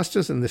Ian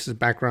Masters, and this is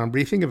Background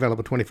Briefing,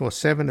 available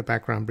 24/7 at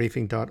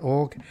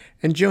backgroundbriefing.org.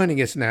 And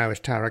joining us now is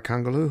Tara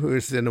Kungaloo, who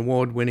is an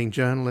award-winning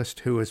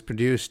journalist who has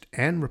produced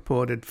and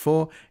reported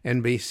for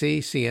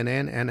NBC,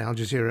 CNN, and Al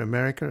Jazeera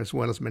America, as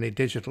well as many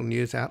digital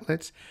news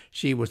outlets.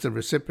 She was the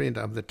recipient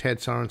of the Ted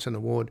Sorensen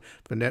Award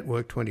for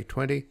Network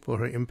 2020 for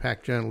her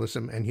impact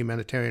journalism and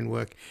humanitarian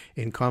work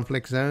in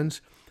conflict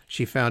zones.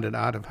 She founded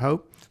Art of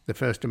Hope, the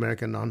first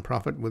American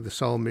nonprofit with the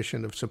sole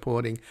mission of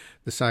supporting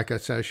the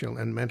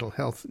psychosocial and mental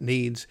health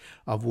needs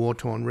of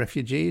war-torn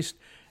refugees.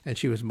 And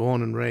she was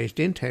born and raised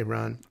in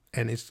Tehran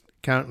and is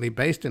currently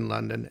based in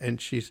London.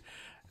 And she's,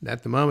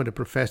 at the moment, a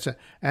professor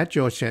at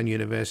Georgetown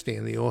University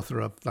and the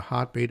author of The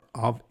Heartbeat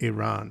of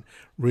Iran,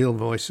 Real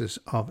Voices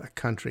of a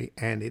Country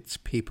and Its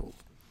People.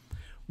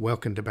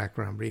 Welcome to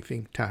Background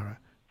Briefing, Tara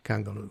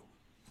Kungaloo.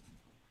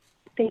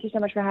 Thank you so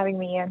much for having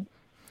me, Ian.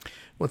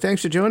 Well,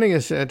 thanks for joining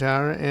us,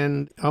 Tara.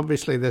 And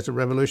obviously there's a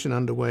revolution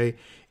underway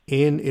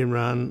in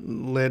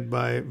Iran led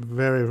by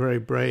very, very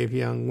brave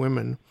young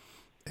women.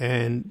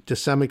 And to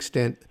some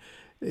extent,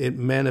 it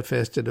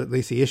manifested, at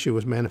least the issue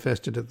was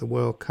manifested at the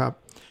World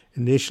Cup,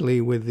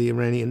 initially with the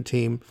Iranian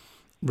team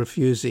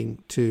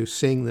refusing to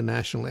sing the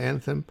national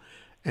anthem.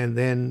 And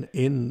then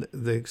in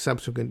the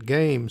subsequent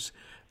games,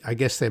 I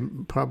guess they're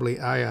probably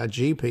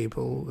IRG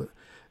people,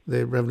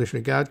 the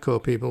Revolutionary Guard Corps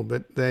people,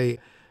 but they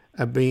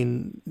have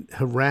been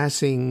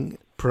harassing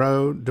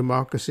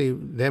pro-democracy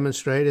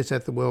demonstrators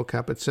at the World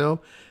Cup itself.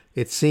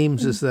 It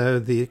seems as though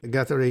the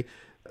Qatari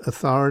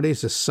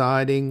authorities are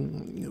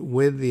siding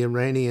with the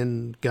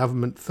Iranian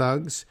government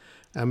thugs.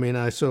 I mean,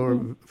 I saw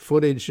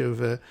footage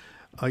of a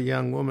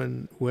young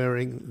woman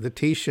wearing the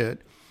T-shirt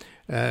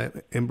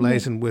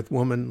emblazoned with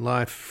Woman,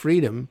 Life,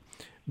 Freedom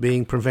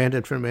being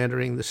prevented from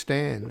entering the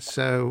stands.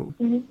 So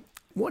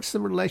what's the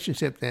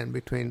relationship then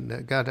between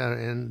Qatar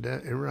and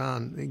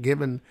Iran,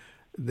 given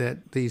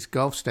that these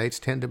Gulf states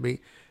tend to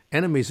be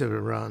enemies of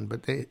Iran,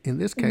 but in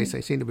this case,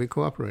 they seem to be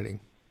cooperating?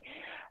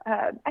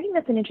 I think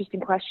that's an interesting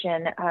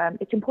question.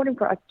 It's important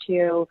for us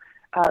to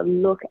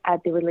look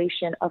at the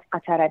relation of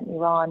Qatar and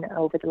Iran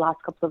over the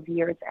last couple of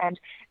years. And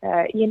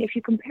Ian, if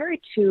you compare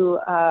it to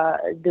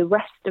the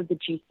rest of the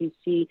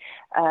GCC,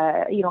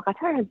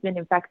 Qatar has been,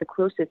 in fact, the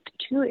closest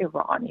to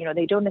Iran.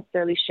 They don't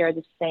necessarily share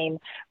the same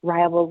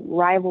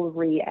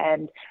rivalry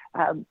and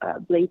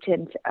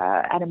blatant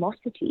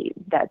animosity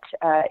that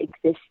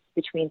exists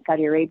between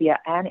Saudi Arabia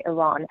and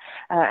Iran.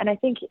 And I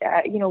think,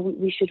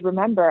 we should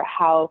remember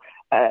how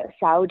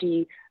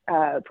Saudi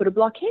put a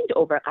blockade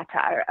over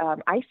Qatar,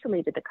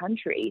 isolated the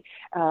country,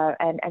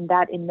 and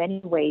that in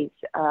many ways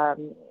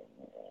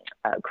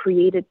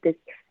created this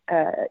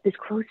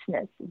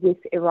closeness with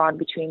Iran,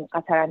 between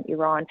Qatar and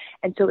Iran.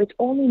 And so it's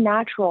only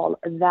natural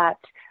that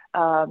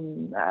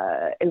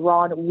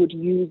Iran would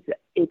use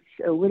its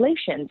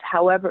relations,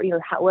 however,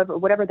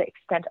 whatever the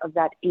extent of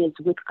that is,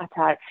 with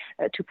Qatar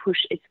to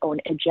push its own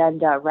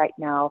agenda right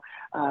now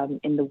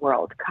in the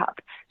World Cup.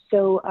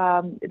 So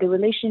the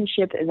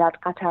relationship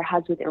that Qatar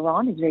has with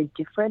Iran is very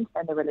different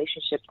than the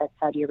relationship that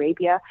Saudi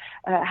Arabia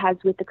has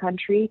with the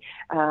country,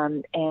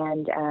 and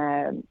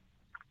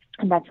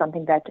that's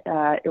something that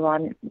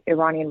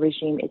Iranian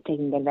regime is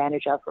taking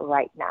advantage of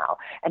right now.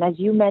 And as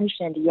you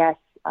mentioned, yes,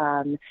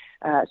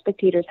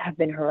 spectators have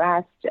been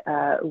harassed.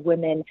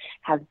 Women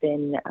have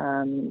been,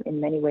 in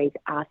many ways,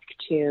 asked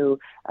to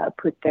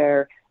put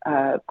their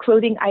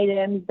clothing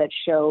items that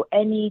show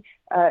any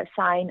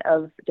sign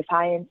of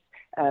defiance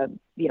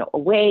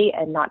away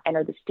and not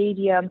enter the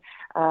stadium.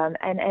 And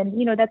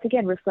that's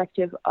again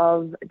reflective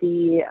of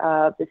the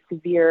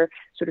severe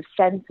sort of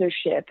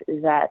censorship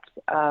that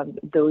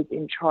those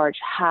in charge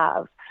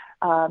have.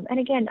 And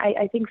again,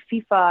 I think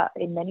FIFA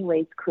in many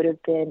ways could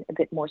have been a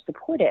bit more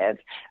supportive,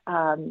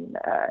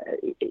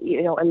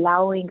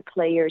 allowing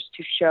players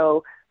to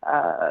show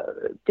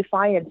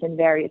defiance in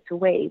various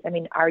ways. I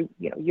mean, our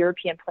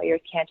European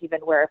players can't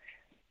even wear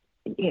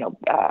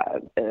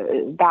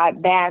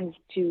bands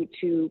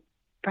to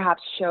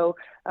perhaps show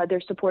their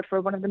support for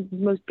one of the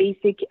most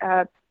basic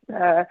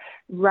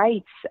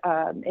rights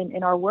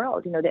in our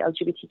world, the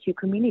LGBTQ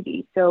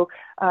community. So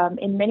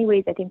in many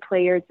ways, I think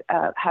players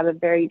have a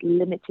very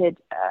limited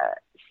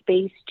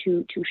space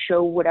to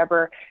show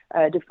whatever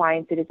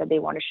defiance it is that they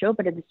want to show.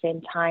 But at the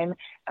same time,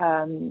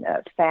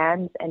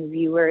 fans and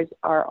viewers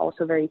are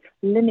also very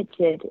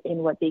limited in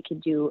what they can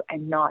do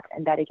and not.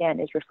 And that, again,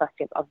 is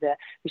reflective of the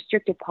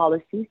restrictive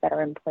policies that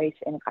are in place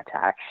in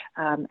Qatar.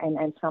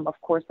 And some, of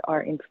course,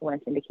 are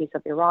influenced, in the case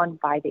of Iran,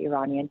 by the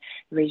Iranian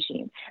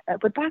regime.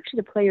 But back to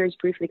the players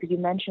briefly, because you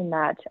mentioned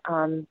that,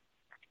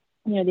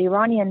 the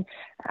Iranian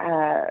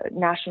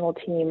national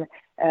team,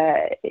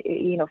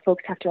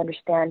 folks have to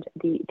understand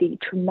the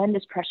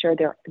tremendous pressure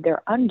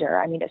they're under.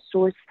 I mean, a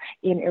source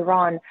in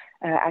Iran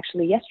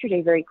actually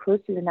yesterday, very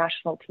close to the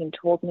national team,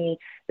 told me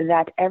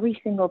that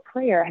every single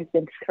player has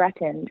been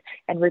threatened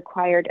and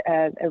required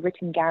a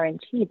written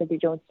guarantee that they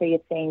don't say a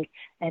thing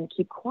and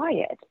keep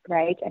quiet,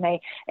 right?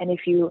 And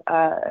if you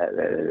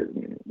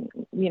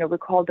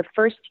recall the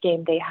first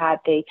game they had,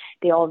 they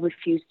all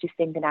refused to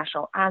sing the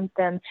national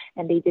anthem,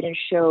 and they didn't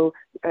show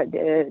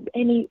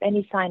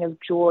any sign of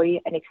joy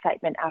and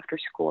excitement after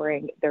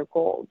scoring their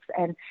goals,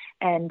 and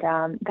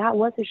that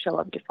was a show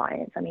of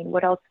defiance. I mean,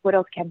 what else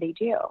can they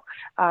do?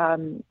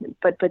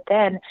 But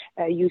then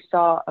you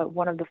saw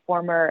one of the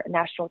former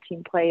national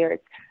team players,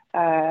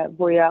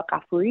 Voya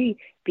Ghafouri,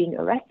 being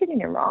arrested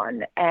in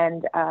Iran,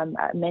 and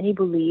many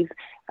believe,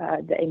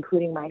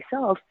 including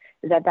myself,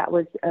 that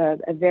was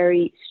a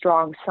very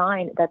strong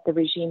sign that the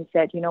regime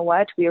said, you know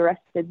what, we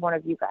arrested one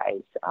of you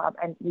guys,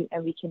 and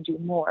we can do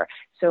more.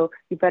 So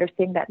you better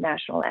sing that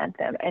national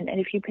anthem. And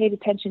if you paid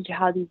attention to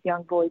how these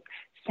young boys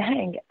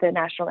sang the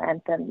national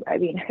anthem, I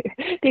mean,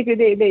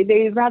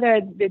 they rather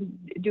have been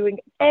doing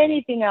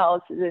anything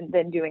else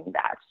than doing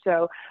that.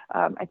 So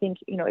I think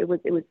it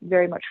was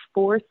very much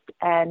forced,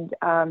 and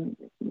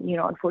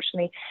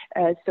unfortunately,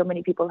 so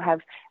many people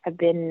have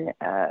been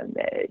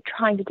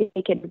trying to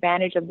take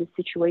advantage of the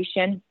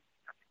situation.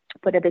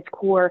 But at its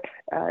core,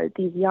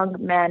 these young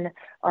men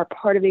are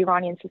part of the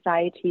Iranian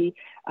society.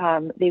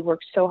 They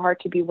work so hard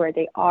to be where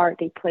they are.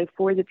 They play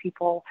for the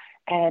people,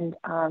 and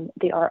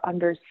they are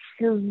under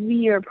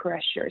severe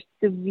pressure.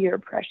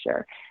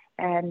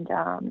 And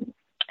I'm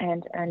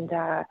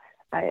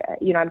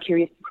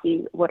curious to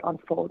see what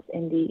unfolds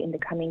in the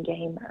coming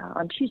game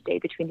on Tuesday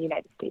between the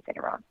United States and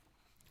Iran.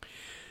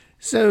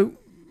 So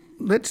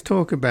let's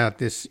talk about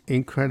this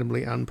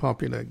incredibly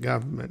unpopular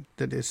government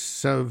that is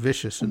so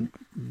vicious and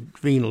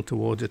venal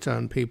towards its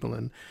own people,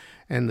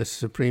 and the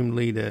supreme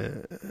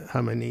leader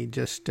Khamenei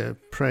just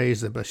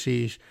praised the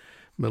Basij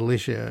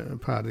militia,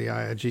 part of the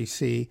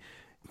IRGC,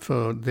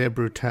 for their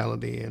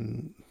brutality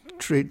and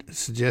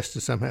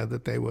suggested somehow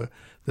that they were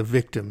the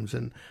victims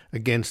and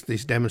against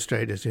these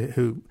demonstrators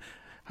who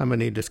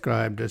Khamenei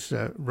described as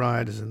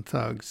rioters and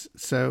thugs.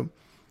 So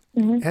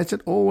has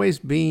it always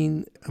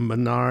been a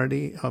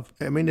minority of,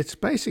 I mean, it's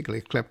basically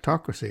a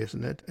kleptocracy,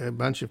 isn't it? A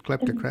bunch of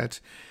kleptocrats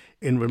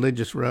in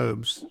religious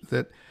robes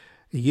that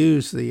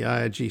use the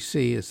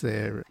IRGC as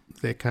their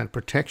kind of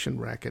protection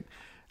racket.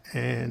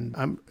 And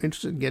I'm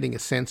interested in getting a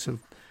sense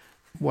of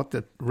what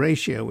the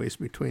ratio is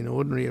between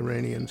ordinary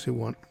Iranians who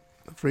want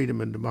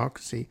freedom and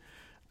democracy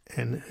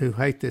and who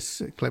hate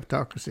this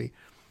kleptocracy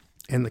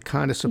and the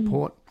kind of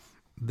support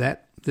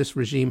that this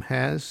regime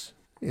has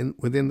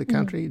within the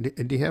country?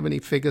 Do you have any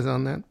figures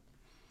on that?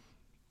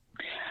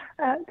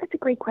 That's a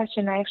great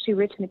question. I actually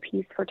written a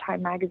piece for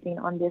Time Magazine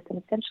on this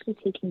and essentially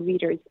taking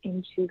readers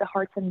into the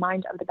hearts and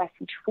minds of the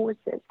Basij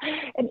forces.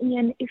 And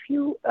Ian, if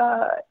you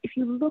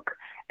look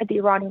at the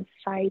Iranian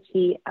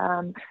society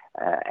and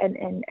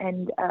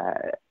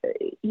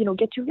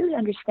get to really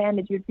understand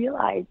it, you'd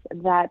realize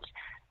that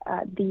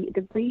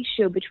the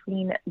ratio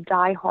between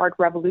die-hard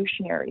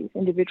revolutionaries,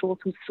 individuals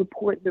who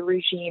support the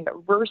regime,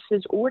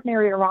 versus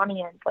ordinary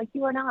Iranians like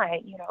you and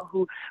I,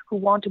 who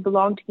want to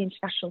belong to the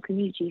international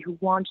community, who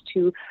want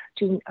to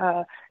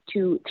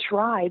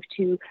thrive,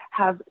 to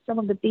have some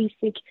of the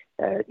basic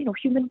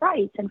human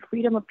rights and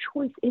freedom of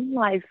choice in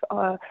life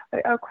are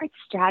quite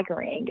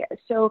staggering.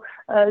 So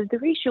the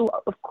ratio,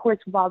 of course,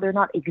 while they're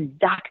not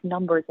exact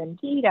numbers and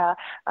data,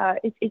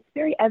 it's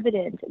very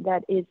evident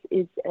that is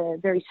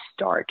very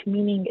stark,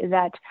 meaning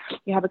that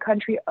you have a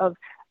country of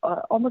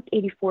almost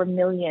 83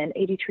 million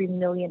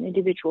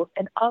individuals.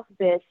 And of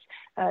this,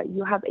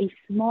 you have a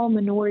small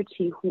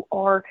minority who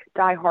are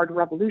diehard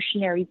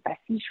revolutionaries,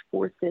 Basij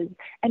forces,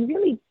 and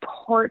really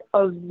part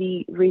of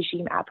the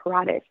regime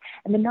apparatus.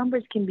 And the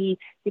numbers can be,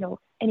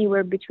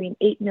 anywhere between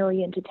 8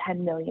 million to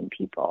 10 million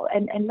people.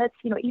 And let's,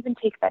 even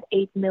take that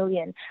 8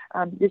 million.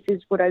 This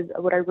is what I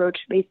wrote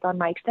based on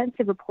my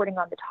extensive reporting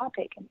on the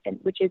topic, and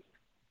which is,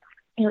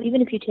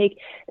 even if you take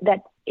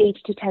that 8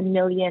 to 10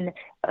 million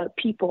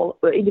people,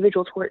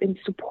 individuals who are in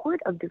support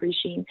of the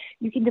regime,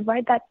 you can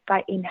divide that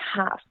in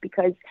half,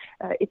 because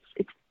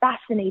it's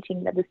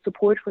fascinating that the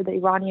support for the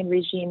Iranian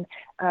regime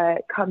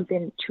comes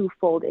in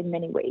twofold in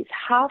many ways.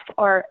 Half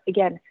are,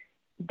 again,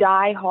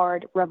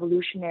 die-hard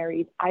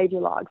revolutionaries,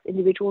 ideologues,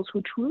 individuals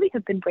who truly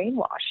have been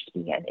brainwashed,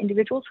 Ian,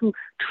 individuals who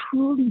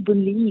truly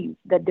believe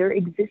that their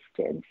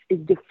existence is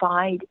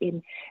defined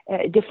in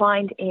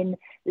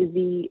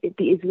the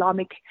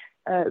Islamic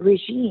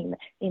regime,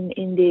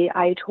 in the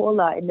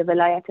Ayatollah, in the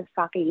Velayat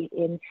al-Faqih,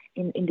 in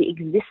the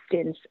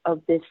existence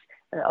of this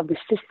of the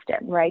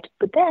system, right?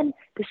 But then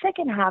the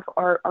second half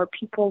are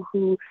people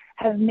who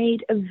have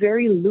made a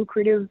very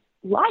lucrative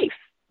life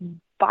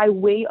by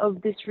way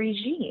of this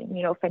regime,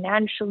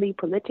 financially,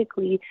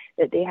 politically,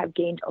 that they have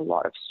gained a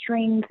lot of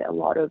strength, a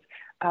lot of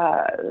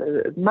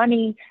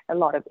money, a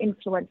lot of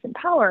influence and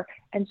power.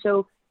 And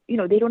so,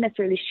 they don't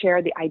necessarily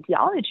share the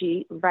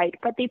ideology, right?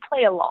 But they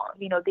play along,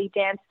 they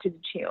dance to the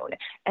tune.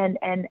 And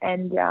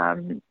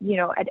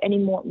at any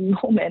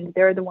moment,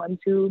 they're the ones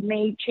who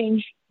may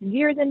change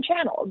gears and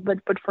channels.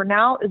 But for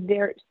now,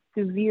 they're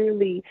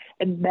severely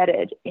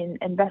invested in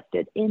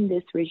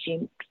this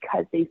regime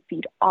because they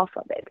feed off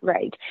of it,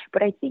 right?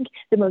 But I think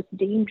the most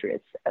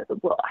dangerous,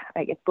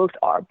 I guess both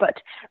are, but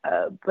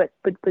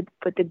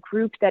the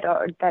group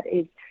that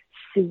is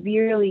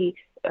severely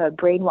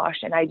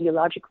brainwashed and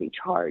ideologically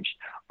charged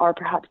are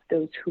perhaps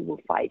those who will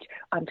fight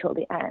until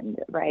the end,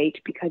 right?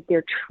 Because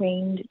they're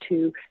trained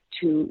to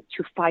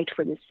fight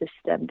for the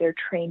system. They're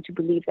trained to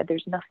believe that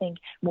there's nothing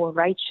more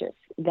righteous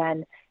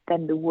than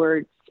the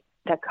words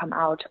that come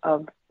out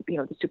of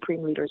the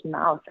supreme leader's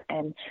mouth,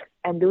 and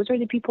those are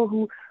the people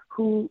who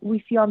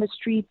we see on the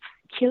streets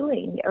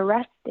killing,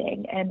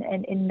 arresting, and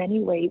in many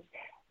ways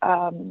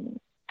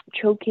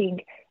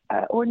choking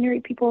ordinary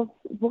people's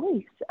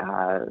voice.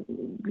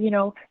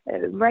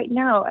 Right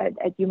now,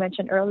 as you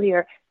mentioned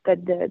earlier,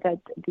 that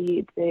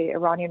the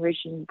Iranian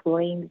regime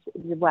blames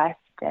the West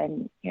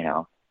and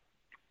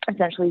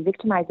essentially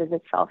victimizes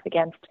itself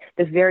against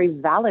the very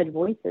valid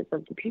voices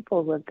of the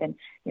people who have been,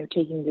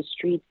 taking the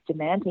streets,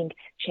 demanding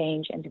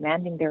change and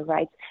demanding their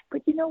rights.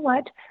 But you know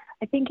what?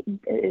 I think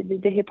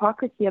the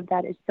hypocrisy of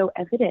that is so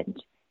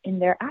evident in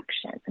their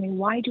actions. I mean,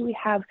 why do we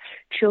have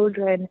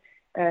children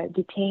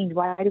detained?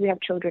 Why do we have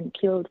children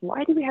killed?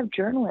 Why do we have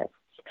journalists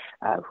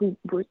who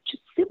were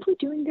just simply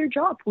doing their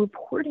job,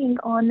 reporting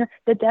on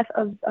the death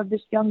of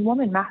this young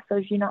woman,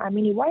 Mahsa Jina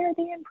Amini? Why are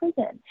they in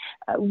prison?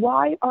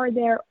 Why are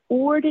there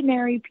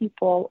ordinary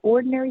people,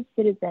 ordinary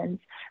citizens,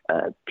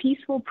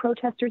 peaceful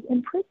protesters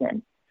in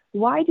prison?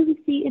 Why do we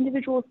see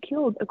individuals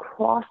killed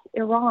across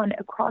Iran,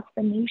 across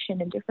the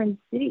nation, in different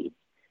cities?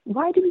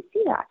 Why do we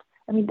see that?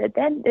 I mean,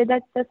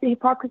 that's the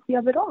hypocrisy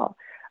of it all.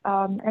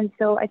 And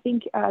so I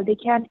think they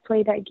can't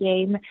play that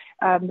game,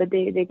 but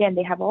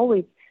they have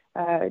always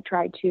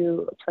tried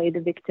to play the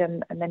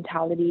victim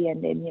mentality,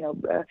 and then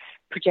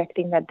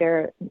projecting that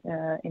they're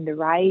in the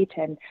right,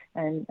 and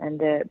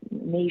the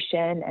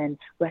nation and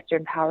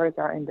Western powers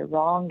are in the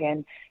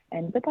wrong,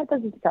 but that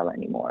doesn't sell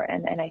anymore,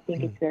 and I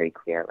think it's very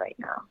clear right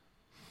now.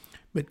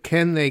 But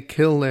can they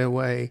kill their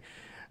way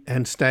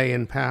and stay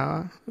in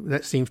power?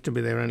 That seems to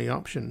be their only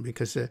option,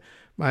 because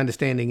my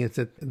understanding is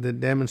that the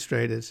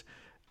demonstrators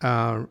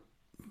are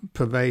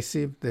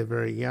pervasive. They're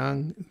very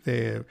young.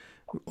 They're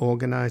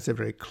organized. They're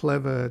very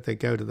clever. They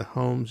go to the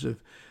homes of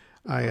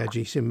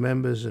IRGC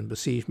members and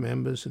besieged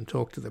members and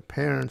talked to the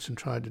parents and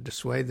tried to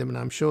dissuade them. And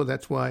I'm sure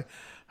that's why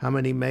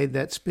Khamenei made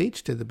that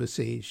speech to the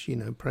besieged,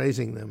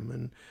 praising them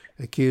and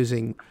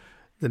accusing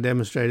the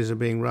demonstrators of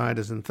being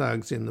rioters and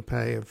thugs in the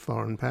pay of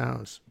foreign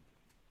powers.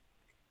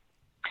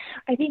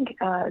 I think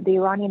the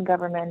Iranian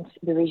government,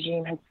 the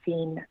regime, has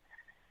seen,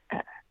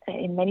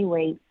 in many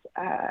ways,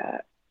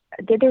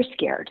 they're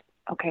scared.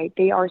 Okay,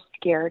 they are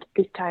scared.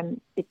 This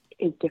time it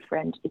is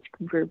different.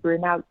 We're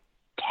now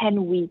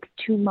 10 weeks,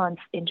 2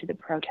 months into the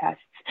protests,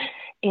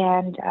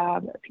 and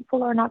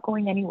people are not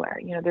going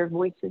anywhere. Their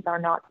voices are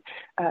not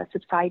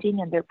subsiding,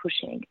 and they're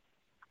pushing.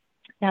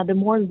 Now, the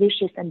more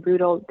vicious and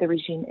brutal the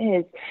regime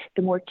is,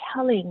 the more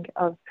telling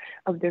of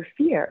their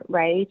fear,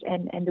 right,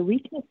 and the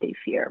weakness they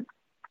fear.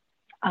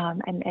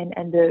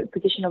 And the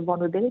position of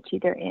vulnerability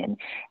they're in.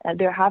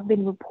 There have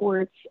been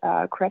reports,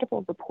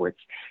 credible reports,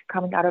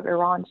 coming out of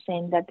Iran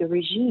saying that the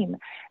regime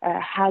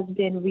has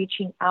been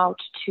reaching out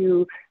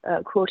to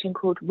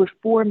quote-unquote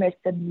reformist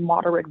and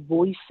moderate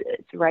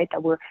voices, right,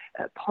 that were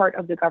part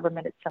of the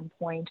government at some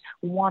point,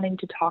 wanting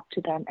to talk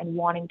to them and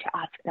wanting to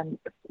ask them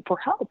for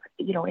help,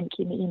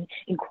 in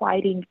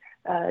quieting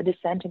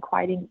dissent and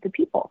quieting the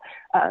people.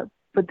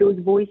 But those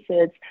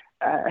voices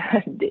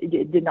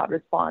did not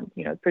respond.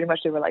 Pretty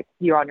much they were like,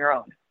 "You're on your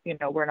own.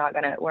 We're not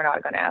gonna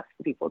ask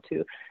the people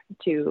to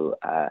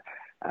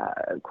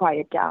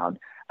quiet down."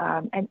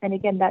 And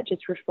again, that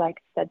just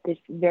reflects that this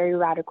very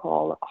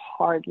radical,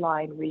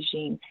 hardline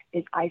regime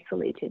is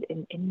isolated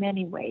in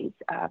many ways,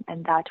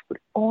 and that would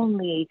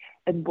only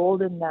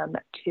embolden them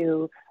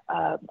to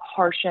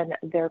harshen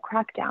their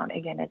crackdown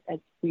again, as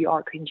we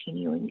are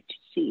continuing to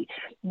see.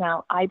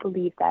 Now, I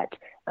believe that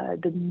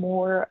the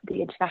more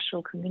the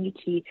international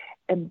community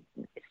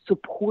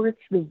supports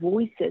the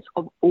voices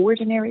of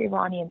ordinary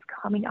Iranians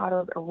coming out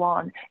of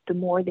Iran, the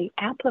more they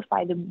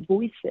amplify the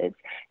voices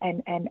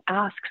and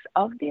asks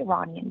of the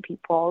Iranian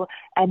people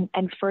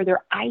and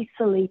further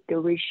isolate the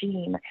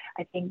regime,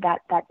 I think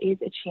that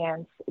is a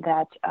chance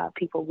that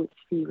people would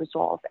see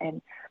resolve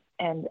and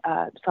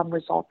some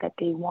result that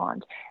they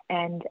want.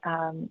 And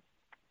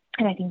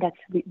I think that's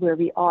where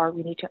we are.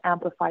 We need to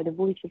amplify the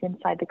voices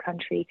inside the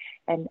country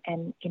and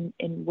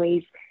in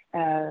ways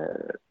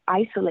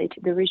isolate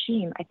the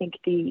regime. I think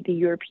the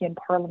European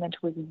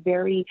Parliament was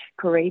very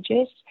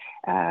courageous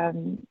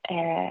and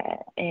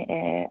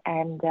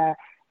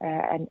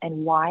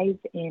wise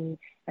in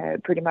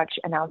pretty much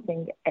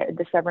announcing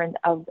the severance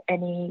of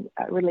any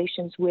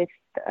relations with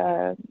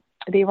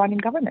the Iranian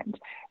government.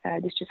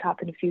 This just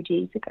happened a few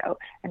days ago,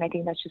 and I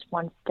think that's just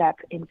one step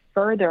in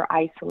further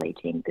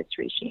isolating this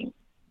regime.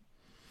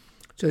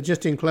 So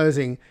just in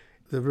closing,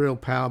 the real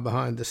power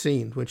behind the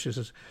scenes, which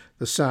is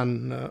the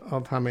son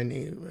of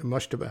Khamenei,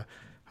 Mojtaba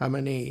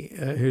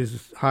Khamenei,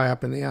 who's high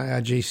up in the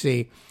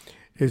IRGC,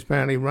 who's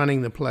apparently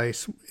running the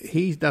place.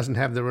 He doesn't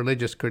have the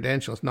religious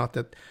credentials, not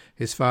that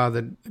his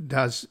father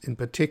does in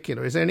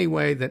particular. Is there any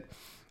way that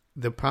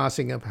the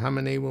passing of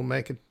Khamenei will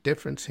make a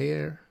difference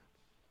here?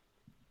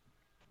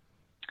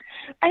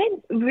 I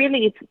think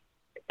really it's,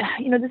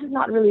 this is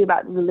not really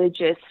about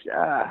religious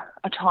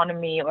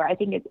autonomy, or I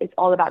think it's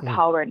all about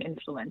power and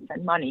influence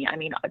and money. I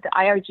mean, the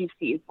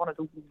IRGC is one of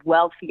the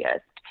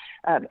wealthiest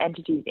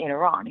entities in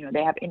Iran.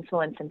 They have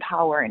influence and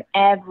power in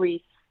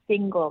every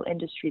single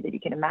industry that you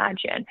can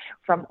imagine,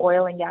 from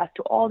oil and gas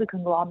to all the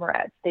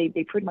conglomerates. They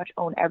pretty much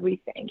own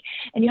everything.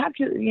 And you have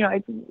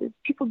to,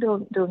 people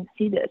don't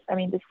see this. I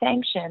mean, the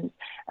sanctions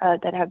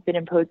that have been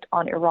imposed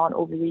on Iran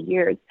over the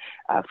years,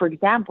 for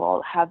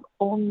example, have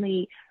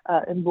only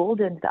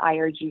emboldened the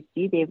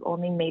IRGC. They've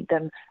only made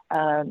them,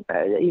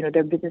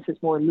 their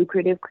businesses more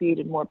lucrative,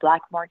 created more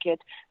black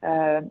market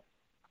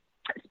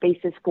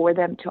spaces for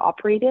them to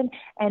operate in,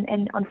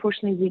 and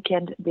unfortunately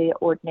weakened the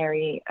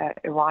ordinary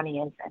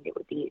Iranians and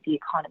the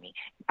economy.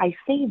 I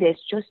say this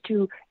just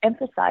to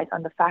emphasize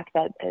on the fact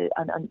that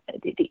on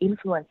the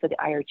influence that the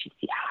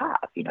IRGC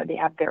have. They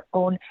have their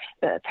own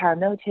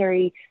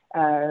paramilitary,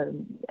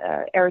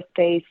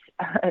 aerospace,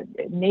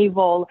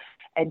 naval,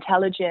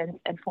 intelligence,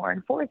 and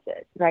foreign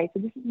forces, right? So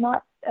this is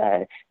not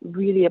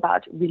really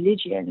about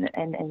religion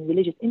and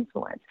religious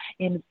influence.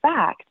 In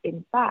fact,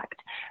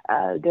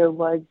 there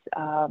was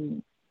a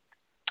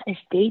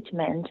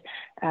statement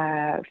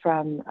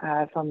from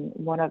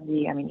one of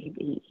the. I mean,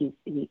 he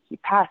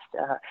passed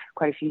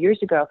quite a few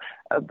years ago,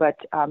 but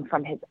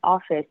from his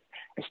office,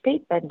 a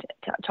statement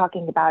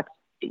talking about,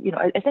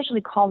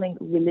 essentially calling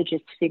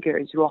religious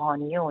figures,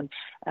 Rouhaniyun,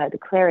 the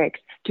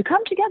clerics, to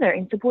come together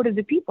in support of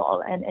the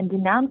people and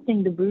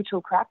denouncing the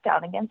brutal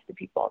crackdown against the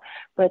people.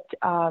 But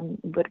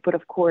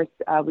of course,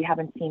 we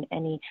haven't seen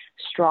any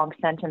strong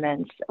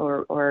sentiments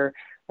or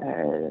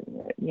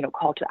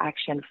call to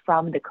action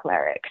from the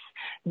clerics.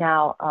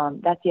 Now,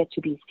 that's yet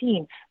to be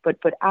seen. But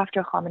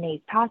after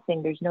Khamenei's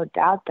passing, there's no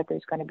doubt that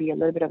there's going to be a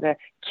little bit of a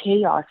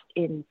chaos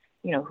in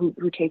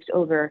who takes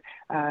over,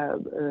 but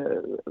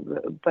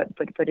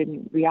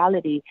in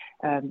reality,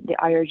 the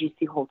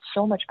IRGC holds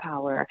so much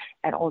power,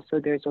 and also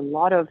there's a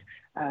lot of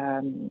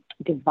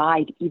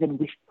divide even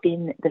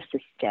within the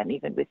system,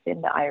 even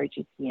within the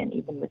IRGC, and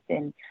even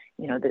within,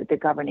 the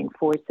governing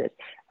forces.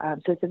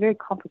 So it's a very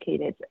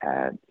complicated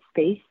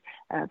space,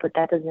 but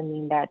that doesn't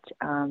mean that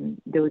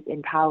those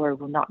in power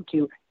will not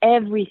do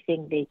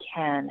everything they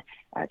can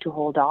to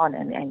hold on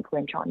and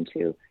clinch on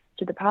to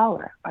the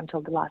power until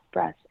the last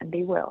breath, and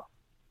they will.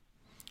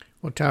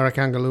 Well, Tara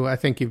Kangaloo, I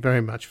thank you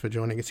very much for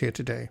joining us here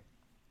today.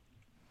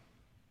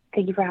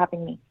 Thank you for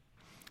having me.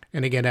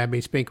 And again, I've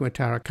been speaking with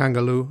Tara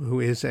Kangaloo, who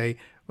is a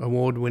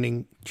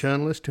award-winning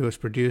journalist who has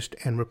produced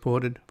and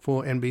reported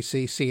for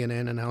NBC,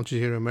 CNN, and Al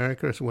Jazeera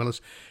America, as well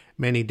as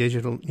many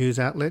digital news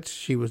outlets.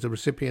 She was the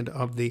recipient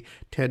of the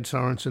Ted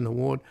Sorensen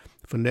Award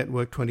for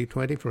Network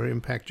 2020 for her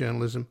impact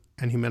journalism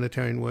and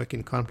humanitarian work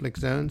in conflict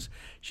zones.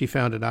 She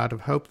founded Art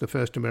of Hope, the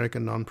first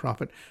American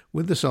nonprofit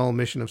with the sole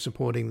mission of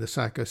supporting the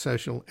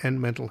psychosocial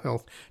and mental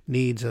health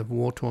needs of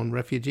war-torn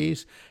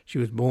refugees. She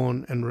was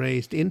born and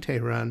raised in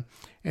Tehran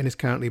and is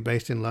currently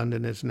based in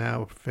London, is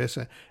now a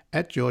professor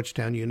at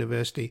Georgetown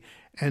University,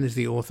 and is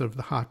the author of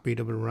The Heartbeat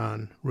of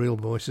Iran, Real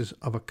Voices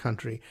of a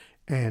Country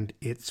and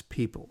Its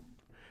People.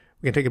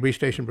 We're going to take a brief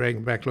station break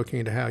and back looking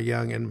into how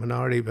young and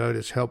minority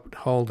voters helped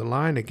hold the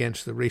line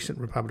against the recent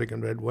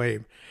Republican red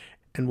wave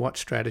and what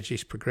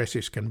strategies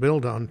progressives can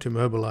build on to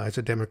mobilize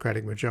a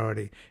Democratic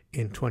majority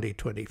in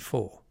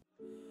 2024.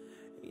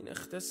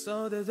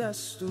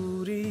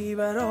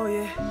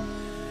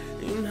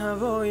 این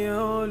هوای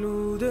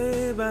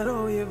آلوده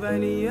برای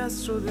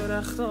ولیعصر و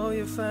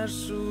درختای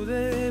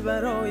فرسوده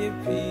برای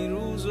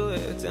پیروز و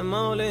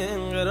احتمال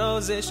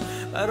انقراضش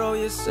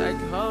برای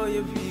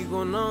سگهای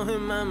بیگناه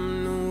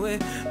ممنوعه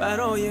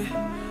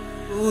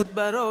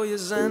برای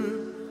زن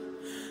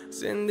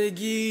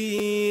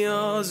زندگی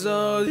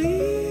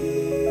آزادی.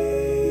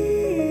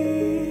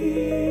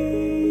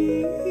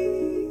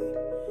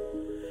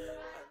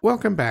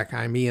 Welcome back.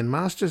 I'm Ian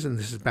Masters, and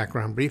this is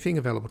Background Briefing,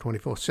 available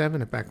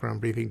 24/7 at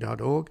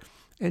backgroundbriefing.org.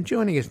 And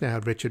joining us now,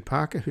 Richard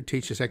Parker, who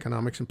teaches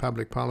economics and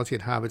public policy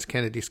at Harvard's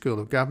Kennedy School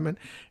of Government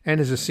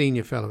and is a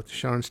senior fellow at the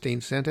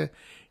Shorenstein Center.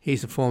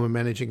 He's a former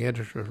managing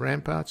editor of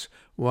Ramparts,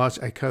 was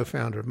a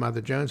co-founder of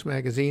Mother Jones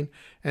magazine,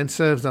 and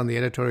serves on the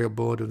editorial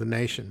board of The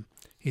Nation.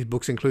 His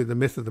books include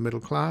The Myth of the Middle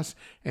Class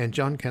and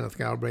John Kenneth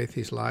Galbraith,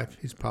 His Life,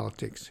 His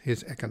Politics,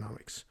 His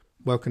Economics.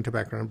 Welcome to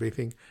Background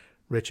Briefing,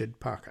 Richard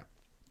Parker.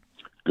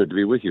 Good to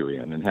be with you,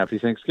 Ian, and happy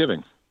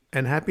Thanksgiving.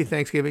 And happy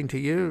Thanksgiving to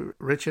you,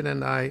 Richard.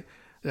 And I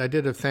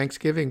did a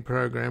Thanksgiving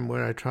program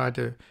where I tried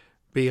to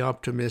be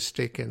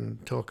optimistic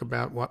and talk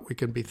about what we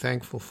can be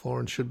thankful for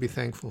and should be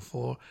thankful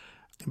for.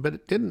 But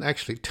it didn't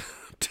actually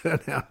turn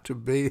out to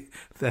be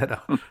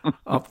that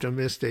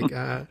optimistic.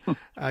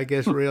 I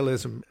guess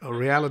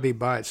reality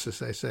bites, as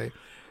they say.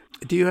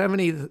 Do you have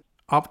any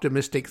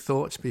optimistic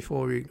thoughts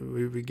before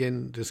we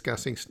begin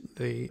discussing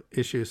the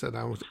issues that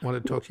I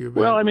want to talk to you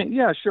about? Well,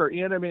 yeah, sure.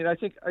 Ian, I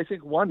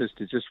think one is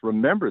to just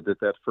remember that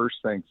first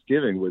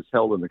Thanksgiving was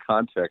held in the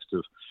context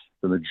of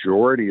the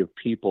majority of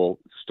people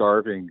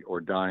starving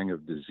or dying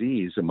of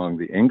disease among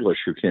the English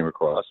who came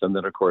across, and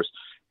then, of course,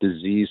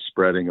 disease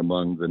spreading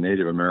among the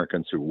Native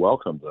Americans who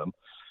welcomed them.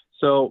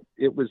 So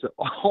it was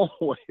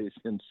always,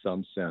 in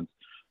some sense,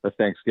 a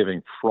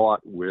Thanksgiving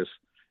fraught with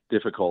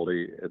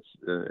difficulty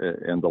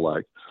and the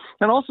like.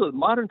 And also,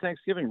 modern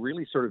Thanksgiving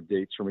really sort of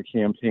dates from a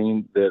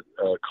campaign that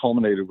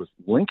culminated with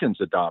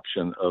Lincoln's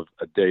adoption of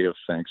a day of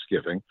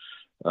Thanksgiving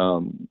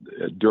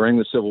during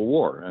the Civil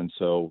War. And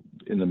so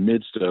in the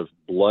midst of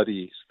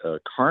bloody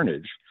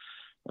carnage,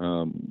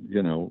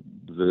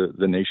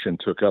 the nation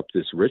took up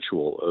this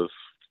ritual of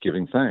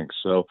giving thanks.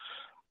 So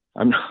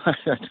I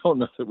don't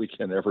know that we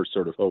can ever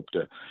sort of hope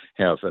to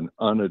have an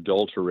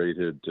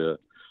unadulterated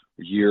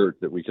year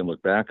that we can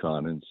look back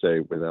on and say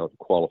without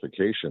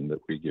qualification that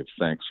we give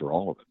thanks for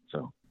all of it.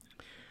 So,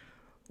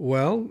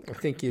 well, I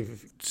think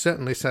you've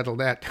certainly settled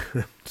that.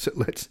 So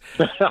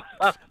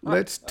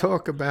let's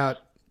talk about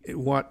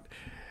what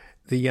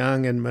the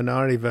young and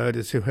minority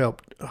voters who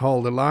helped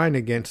hold the line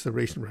against the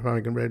recent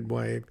Republican red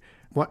wave,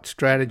 what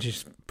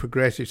strategies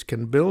progressives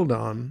can build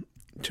on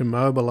to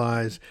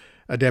mobilize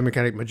a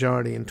Democratic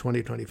majority in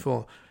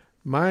 2024.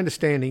 My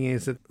understanding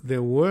is that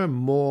there were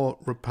more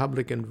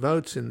Republican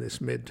votes in this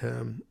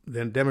midterm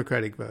than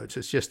Democratic votes.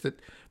 It's just that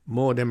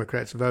more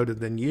Democrats voted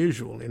than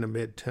usual in a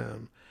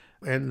midterm.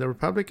 And the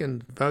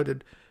Republicans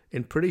voted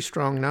in pretty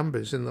strong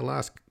numbers in the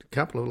last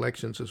couple of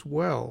elections as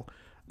well.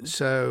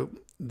 So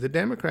the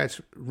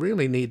Democrats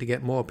really need to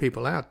get more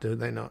people out, do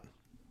they not?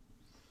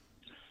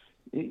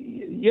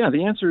 Yeah,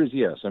 the answer is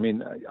yes.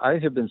 I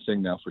have been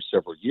saying now for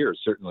several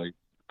years, certainly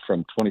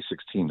from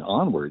 2016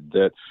 onward,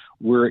 that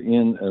we're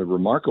in a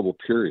remarkable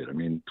period.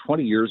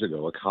 20 years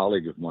ago, a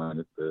colleague of mine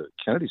at the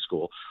Kennedy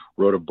School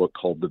wrote a book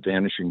called The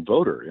Vanishing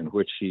Voter, in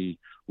which he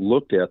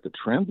looked at the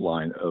trend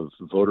line of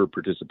voter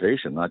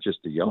participation, not just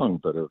the young,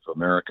 but of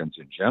Americans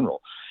in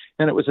general.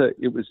 And it was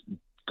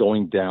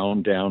going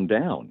down, and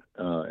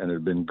it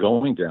had been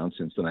going down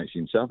since the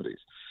 1970s.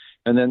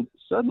 And then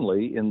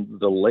suddenly, in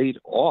the late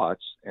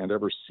aughts and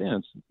ever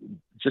since,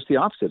 just the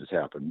opposite has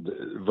happened.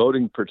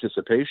 Voting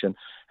participation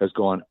has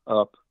gone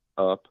up,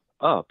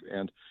 up.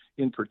 And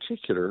in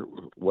particular,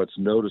 what's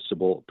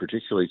noticeable,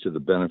 particularly to the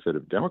benefit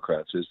of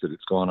Democrats, is that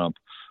it's gone up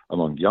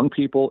among young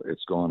people,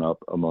 it's gone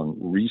up among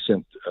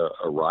recent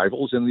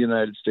arrivals in the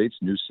United States,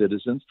 new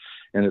citizens,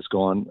 and it's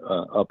gone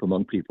up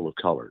among people of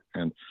color.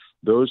 And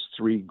those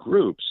three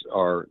groups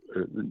are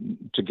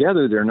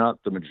together, they're not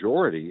the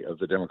majority of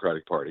the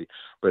Democratic Party,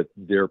 but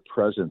their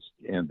presence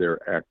and their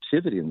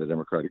activity in the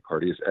Democratic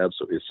Party is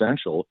absolutely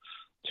essential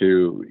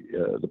to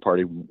the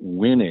party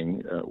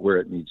winning where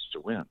it needs to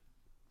win.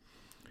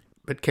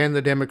 But can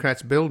the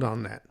Democrats build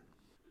on that?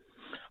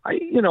 I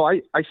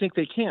think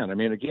they can. I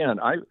mean, again,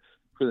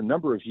 for a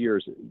number of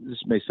years, this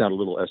may sound a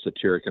little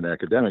esoteric and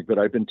academic, but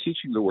I've been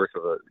teaching the work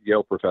of a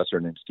Yale professor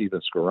named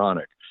Stephen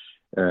Skowronek,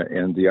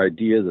 and the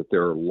idea that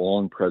there are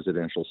long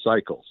presidential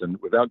cycles.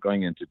 And without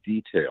going into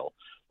detail,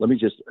 let me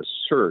just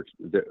assert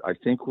that I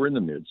think we're in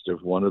the midst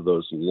of one of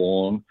those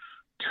long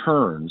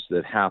turns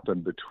that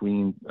happen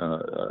between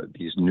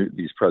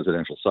these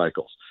presidential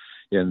cycles.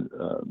 In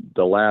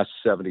the last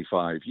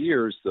 75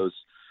 years, those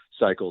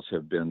cycles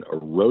have been a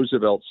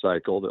Roosevelt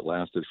cycle that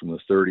lasted from the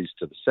 30s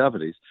to the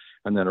 70s,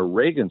 and then a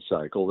Reagan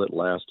cycle that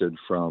lasted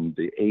from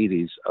the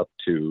 80s up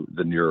to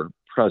the near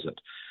present.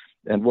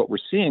 And what we're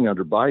seeing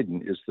under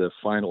Biden is the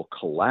final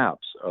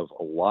collapse of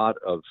a lot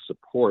of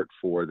support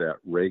for that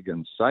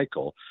Reagan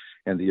cycle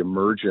and the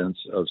emergence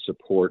of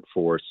support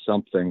for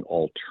something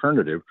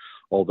alternative,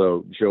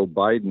 although Joe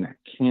Biden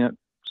can't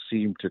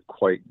seem to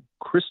quite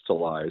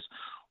crystallize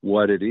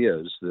what it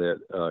is that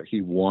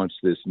he wants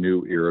this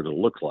new era to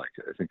look like.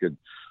 I think in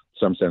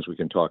some sense we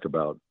can talk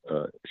about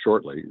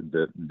shortly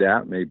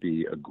that may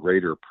be a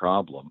greater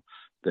problem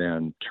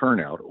than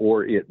turnout,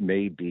 or it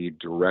may be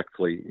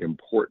directly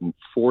important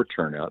for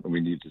turnout, and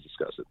we need to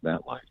discuss it in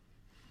that light.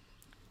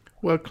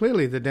 Well,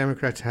 clearly the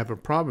Democrats have a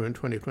problem in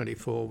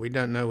 2024. We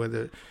don't know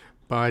whether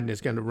Biden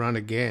is going to run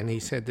again. He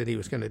said that he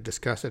was going to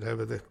discuss it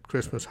over the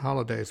Christmas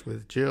holidays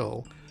with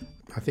Jill.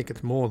 I think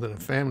it's more than a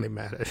family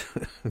matter.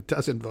 It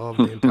does involve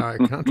the entire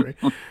country.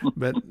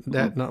 But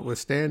that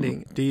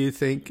notwithstanding, do you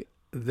think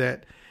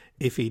that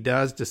if he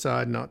does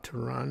decide not to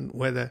run,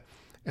 whether,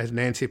 as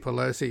Nancy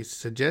Pelosi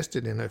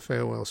suggested in her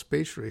farewell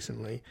speech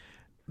recently,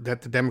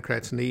 that the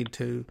Democrats need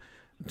to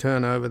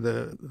turn over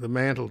the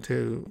mantle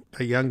to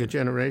a younger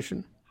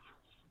generation?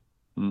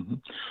 Mm-hmm.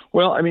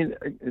 Well, I mean,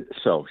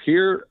 so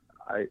here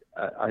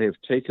I have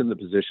taken the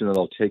position, and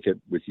I'll take it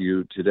with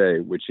you today,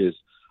 which is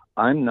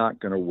I'm not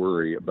going to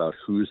worry about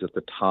who's at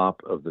the top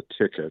of the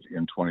ticket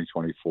in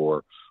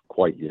 2024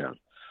 quite yet.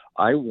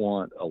 I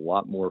want a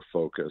lot more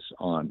focus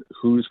on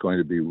who's going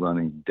to be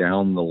running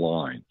down the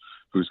line,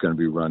 who's going to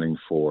be running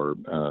for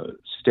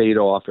state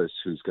office,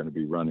 who's going to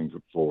be running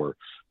for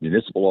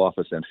municipal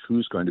office, and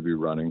who's going to be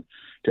running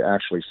to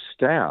actually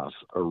staff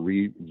a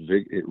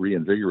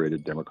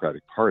reinvigorated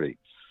Democratic Party.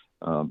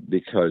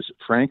 Because,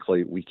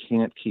 frankly, we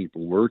can't keep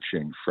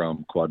lurching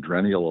from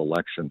quadrennial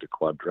election to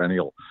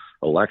quadrennial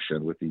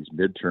election with these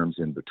midterms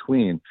in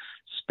between,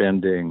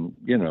 spending,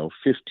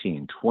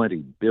 $15,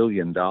 $20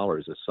 billion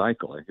a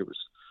cycle. I think it was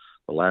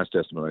the last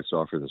estimate I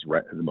saw for this,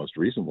 the most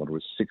recent one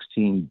was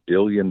 $16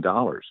 billion.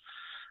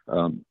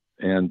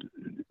 And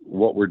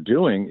what we're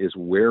doing is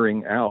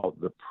wearing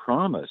out the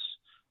promise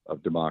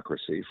of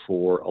democracy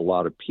for a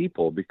lot of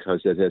people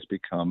because it has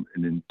become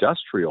an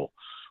industrial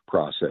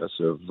process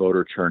of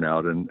voter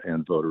turnout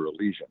and voter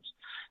allegiance.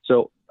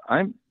 So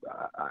I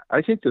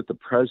think that the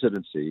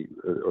presidency,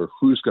 or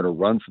who's going to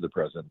run for the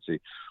presidency,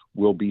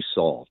 will be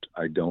solved.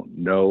 I don't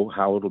know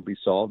how it'll be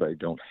solved. I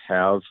don't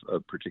have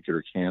a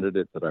particular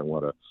candidate that I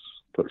want to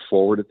put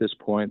forward at this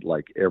point.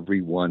 Like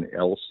everyone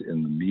else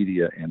in the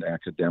media and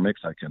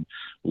academics, I can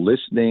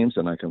list names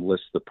and I can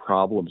list the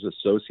problems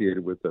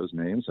associated with those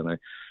names. And I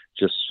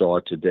just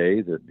saw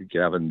today that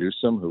Gavin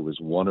Newsom, who was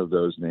one of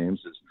those names,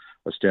 is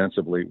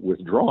ostensibly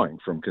withdrawing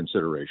from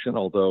consideration,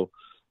 although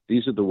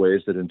these are the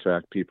ways that, in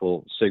fact,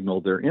 people signal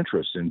their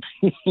interest in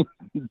being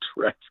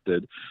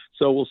drafted.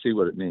 So we'll see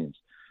what it means.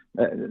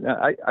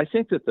 I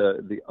think that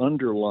the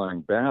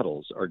underlying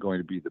battles are going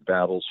to be the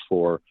battles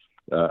for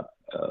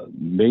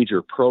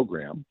major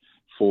program,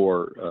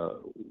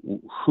 for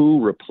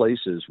who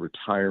replaces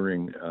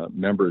retiring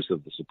members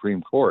of the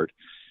Supreme Court,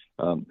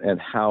 and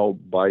how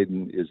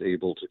Biden is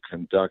able to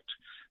conduct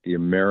the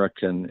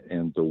American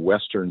and the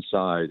Western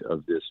side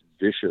of this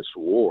vicious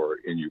war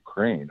in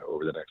Ukraine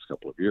over the next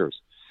couple of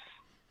years.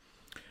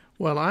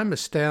 Well, I'm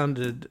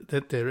astounded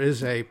that there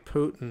is a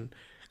Putin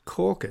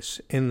caucus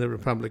in the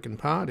Republican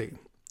Party,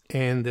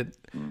 and that,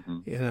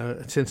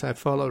 since I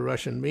follow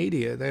Russian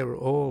media, they were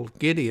all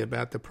giddy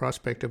about the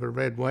prospect of a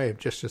red wave,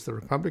 just as the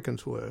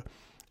Republicans were.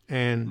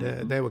 And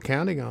they were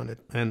counting on it,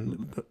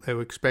 and they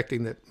were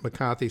expecting that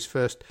McCarthy's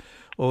first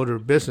order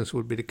of business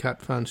would be to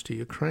cut funds to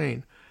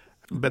Ukraine.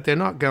 But they're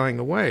not going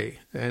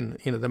away, and,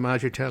 the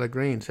Marjorie Taylor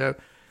Greene. So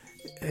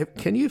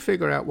can you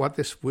figure out what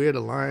this weird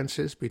alliance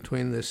is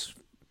between this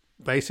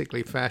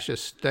basically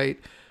fascist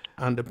state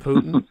under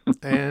Putin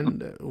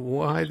and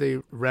why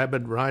the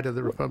rabid right of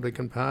the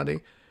Republican Party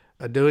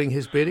are doing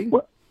his bidding?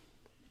 Well,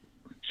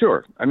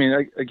 Sure. I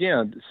mean,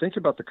 again, think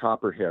about the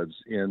Copperheads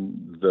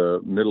in the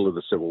middle of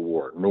the Civil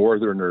War,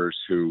 Northerners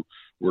who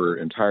were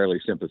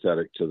entirely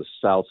sympathetic to the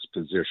South's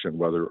position,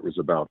 whether it was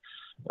about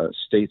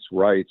states'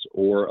 rights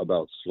or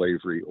about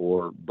slavery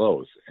or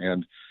both.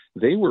 And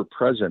they were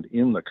present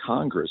in the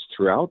Congress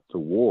throughout the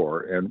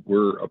war and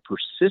were a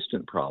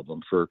persistent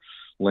problem for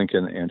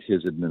Lincoln and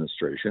his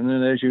administration.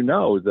 And as you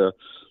know, the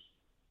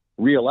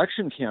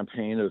re-election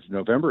campaign of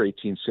November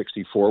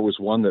 1864 was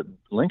one that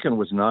Lincoln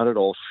was not at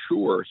all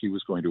sure he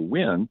was going to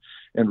win,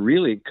 and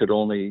really could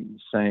only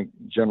thank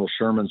General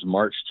Sherman's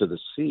march to the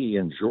sea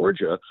in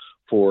Georgia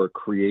for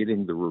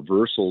creating the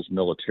reversals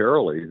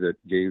militarily that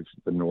gave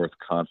the North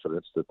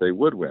confidence that they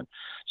would win.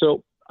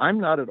 So I'm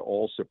not at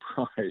all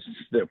surprised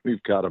that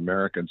we've got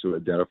Americans who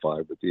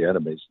identify with the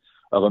enemies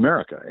of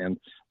America, and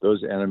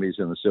those enemies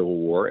in the Civil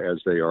War,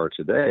 as they are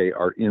today,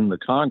 are in the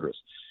Congress.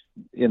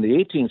 In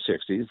the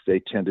 1860s, they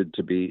tended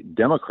to be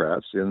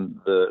Democrats.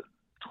 In the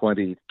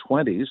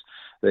 2020s,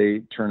 they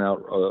turn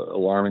out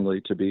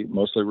alarmingly to be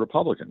mostly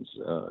Republicans,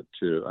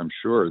 to, I'm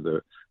sure,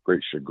 the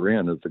great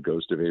chagrin of the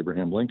ghost of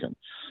Abraham Lincoln.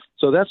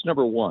 So that's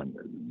number one.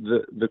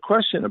 The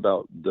question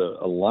about the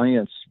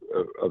alliance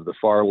of the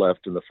far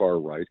left and the far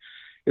right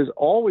is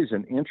always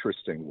an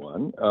interesting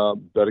one.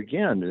 But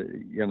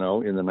again, you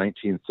know, in the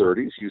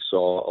 1930s, you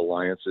saw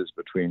alliances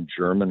between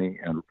Germany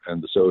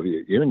and the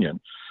Soviet Union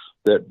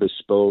that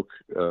bespoke,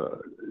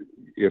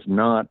 if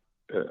not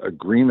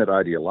agreement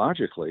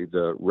ideologically,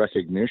 the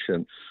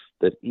recognition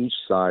that each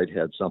side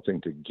had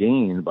something to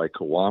gain by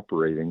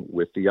cooperating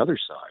with the other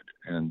side.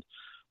 And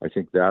I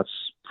think that's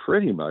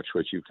pretty much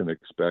what you can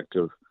expect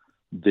of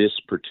this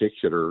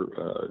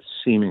particular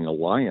seeming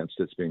alliance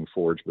that's being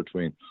forged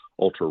between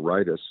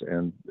ultra-rightists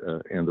and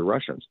the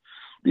Russians.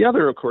 The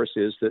other, of course,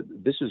 is that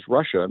this is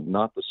Russia,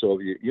 not the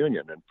Soviet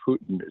Union, and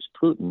Putin is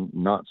Putin,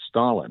 not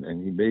Stalin.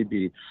 And he may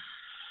be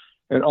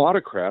an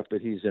autocrat, but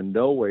he's in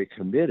no way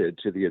committed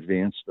to the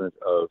advancement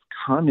of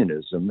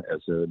communism as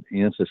an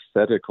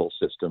antithetical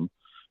system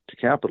to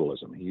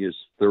capitalism. He is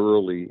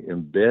thoroughly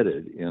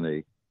embedded in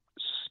a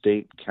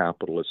state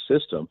capitalist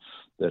system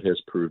that has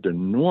proved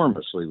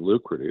enormously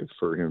lucrative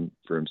for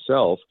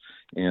himself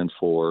and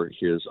for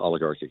his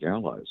oligarchic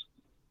allies.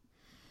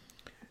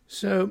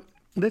 So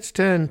let's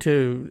turn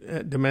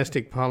to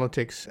domestic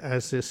politics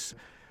as this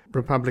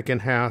Republican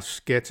House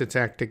gets its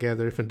act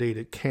together, if indeed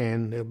it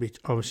can. There'll be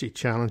obviously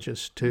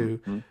challenges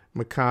to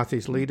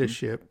McCarthy's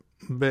leadership.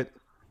 But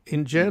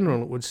in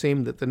general, it would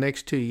seem that the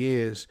next 2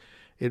 years,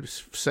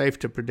 it's safe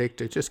to predict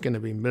it's just going to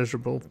be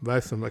miserable,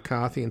 both for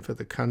McCarthy and for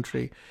the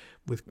country,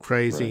 with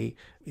crazy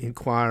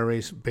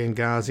inquiries,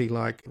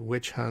 Benghazi-like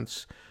witch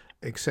hunts,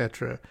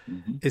 etc.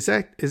 Is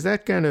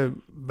that going to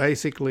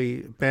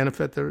basically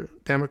benefit the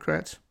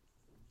Democrats?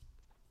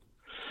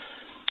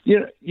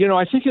 You know,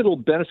 I think it'll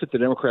benefit the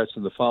Democrats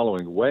in the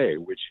following way,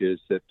 which is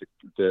that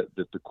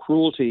the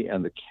cruelty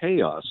and the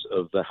chaos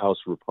of the House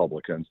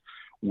Republicans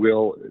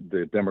will,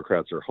 the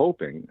Democrats are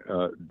hoping,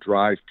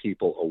 drive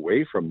people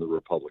away from the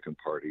Republican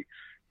Party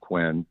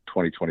when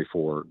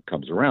 2024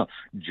 comes around,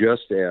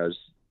 just as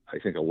I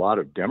think a lot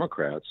of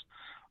Democrats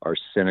are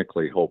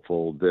cynically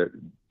hopeful that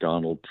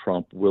Donald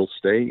Trump will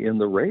stay in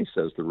the race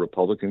as the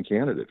Republican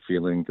candidate,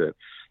 feeling that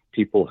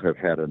people have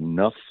had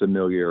enough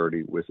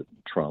familiarity with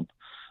Trump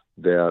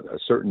that a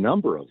certain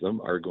number of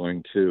them are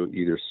going to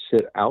either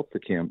sit out the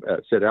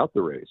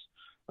race,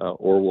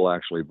 or will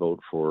actually vote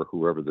for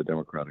whoever the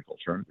Democratic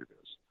alternative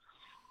is.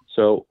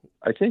 So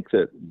I think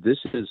that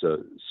this is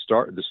the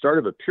start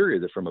of a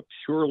period that, from a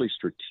purely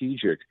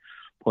strategic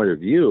point of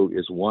view,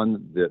 is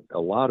one that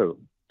a lot of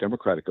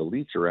Democratic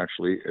elites are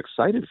actually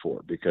excited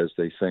for, because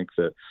they think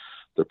that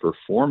the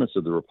performance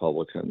of the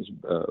Republicans,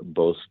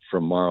 both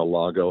from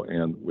Mar-a-Lago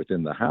and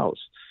within the House,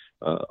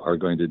 are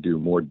going to do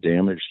more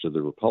damage to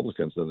the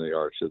Republicans than they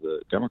are to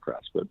the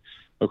Democrats. But,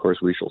 of course,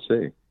 we shall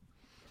see.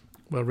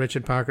 Well,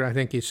 Richard Parker, I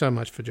thank you so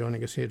much for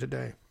joining us here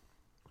today.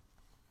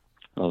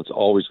 Well, it's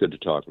always good to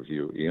talk with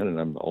you, Ian, and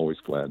I'm always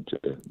glad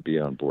to be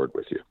on board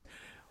with you.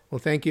 Well,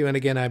 thank you. And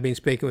again, I've been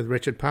speaking with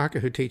Richard Parker,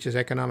 who teaches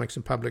economics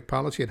and public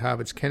policy at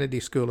Harvard's Kennedy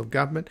School of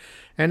Government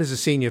and is a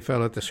senior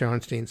fellow at the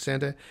Shorenstein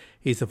Center.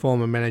 He's the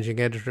former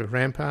managing editor of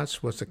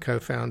Ramparts, was the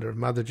co-founder of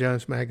Mother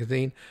Jones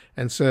magazine,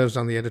 and serves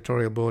on the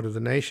editorial board of The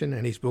Nation.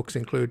 And his books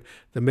include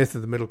The Myth of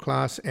the Middle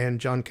Class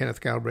and John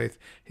Kenneth Galbraith,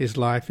 His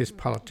Life, His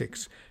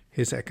Politics,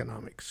 His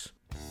Economics.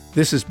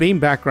 This has been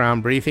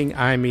Background Briefing.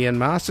 I'm Ian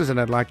Masters, and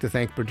I'd like to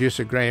thank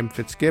producer Graham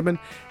Fitzgibbon.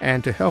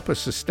 And to help us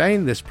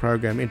sustain this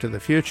program into the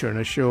future and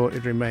assure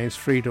it remains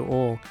free to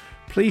all,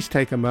 please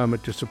take a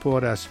moment to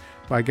support us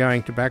by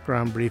going to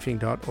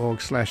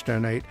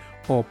backgroundbriefing.org/donate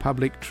or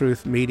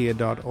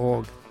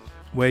publictruthmedia.org,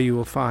 where you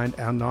will find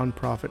our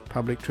non-profit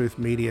Public Truth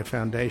Media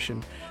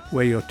Foundation,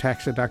 where your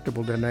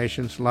tax-deductible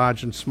donations,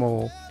 large and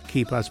small,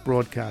 keep us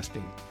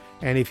broadcasting.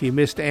 And if you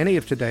missed any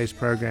of today's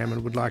program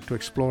and would like to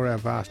explore our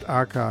vast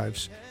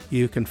archives,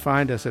 you can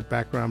find us at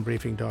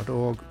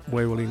backgroundbriefing.org,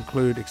 where we'll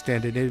include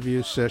extended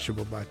interviews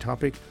searchable by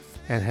topic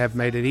and have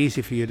made it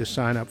easy for you to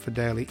sign up for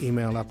daily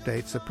email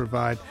updates that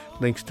provide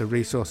links to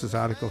resources,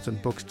 articles, and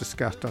books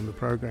discussed on the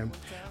program.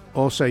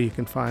 Also, you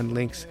can find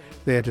links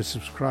there to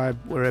subscribe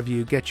wherever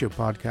you get your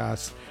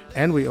podcasts,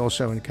 and we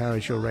also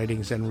encourage your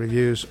ratings and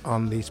reviews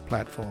on these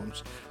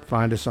platforms.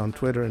 Find us on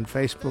Twitter and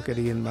Facebook at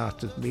Ian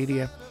Masters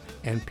Media,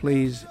 and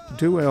please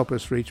do help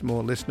us reach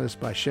more listeners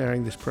by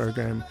sharing this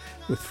program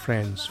with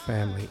friends,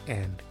 family,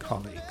 and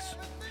colleagues.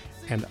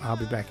 And I'll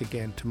be back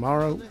again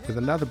tomorrow with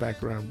another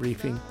background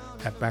briefing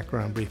at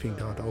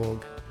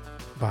backgroundbriefing.org.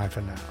 Bye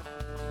for now.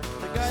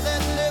 The guy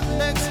that lived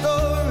next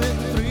door in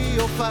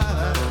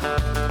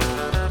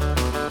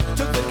 305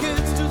 took the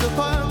kids to the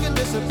park and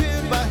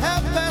disappeared by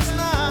 9:30.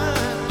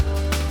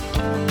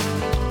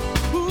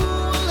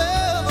 Who'll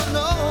ever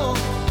know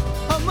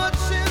how much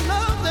he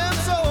loved them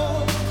so?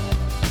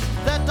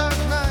 That dark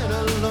night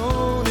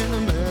alone in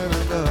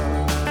America.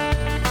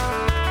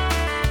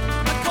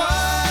 A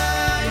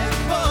quiet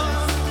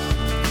voice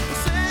was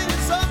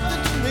singing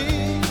something to me,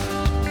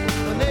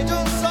 an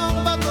angel song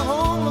about the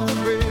home of the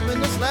brave in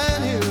this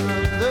land here of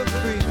the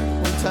free.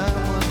 One time,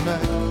 one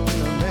night in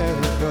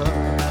America.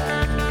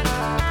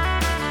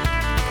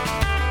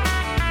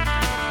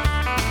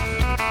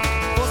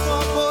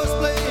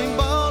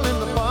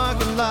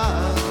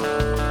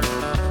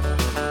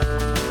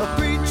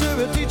 A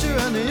teacher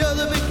and the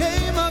other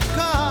became a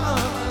car.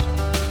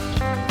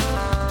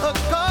 A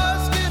car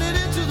skidded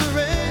into the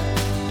rain,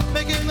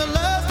 making the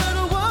last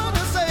little one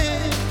to say,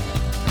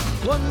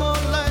 one more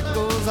light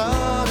goes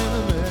out in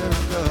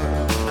America.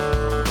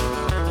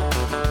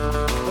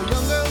 A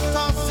young girl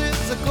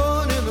tosses a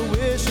coin in the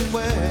wishing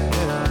well.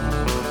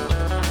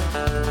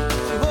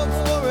 She hopes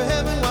for a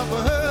heaven while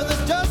for her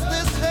there's just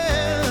this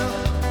hell.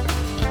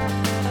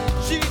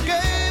 She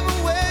gave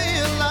away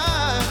a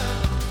life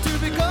to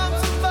become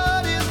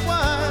somebody's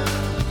wife.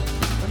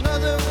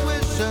 Another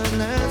wish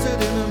and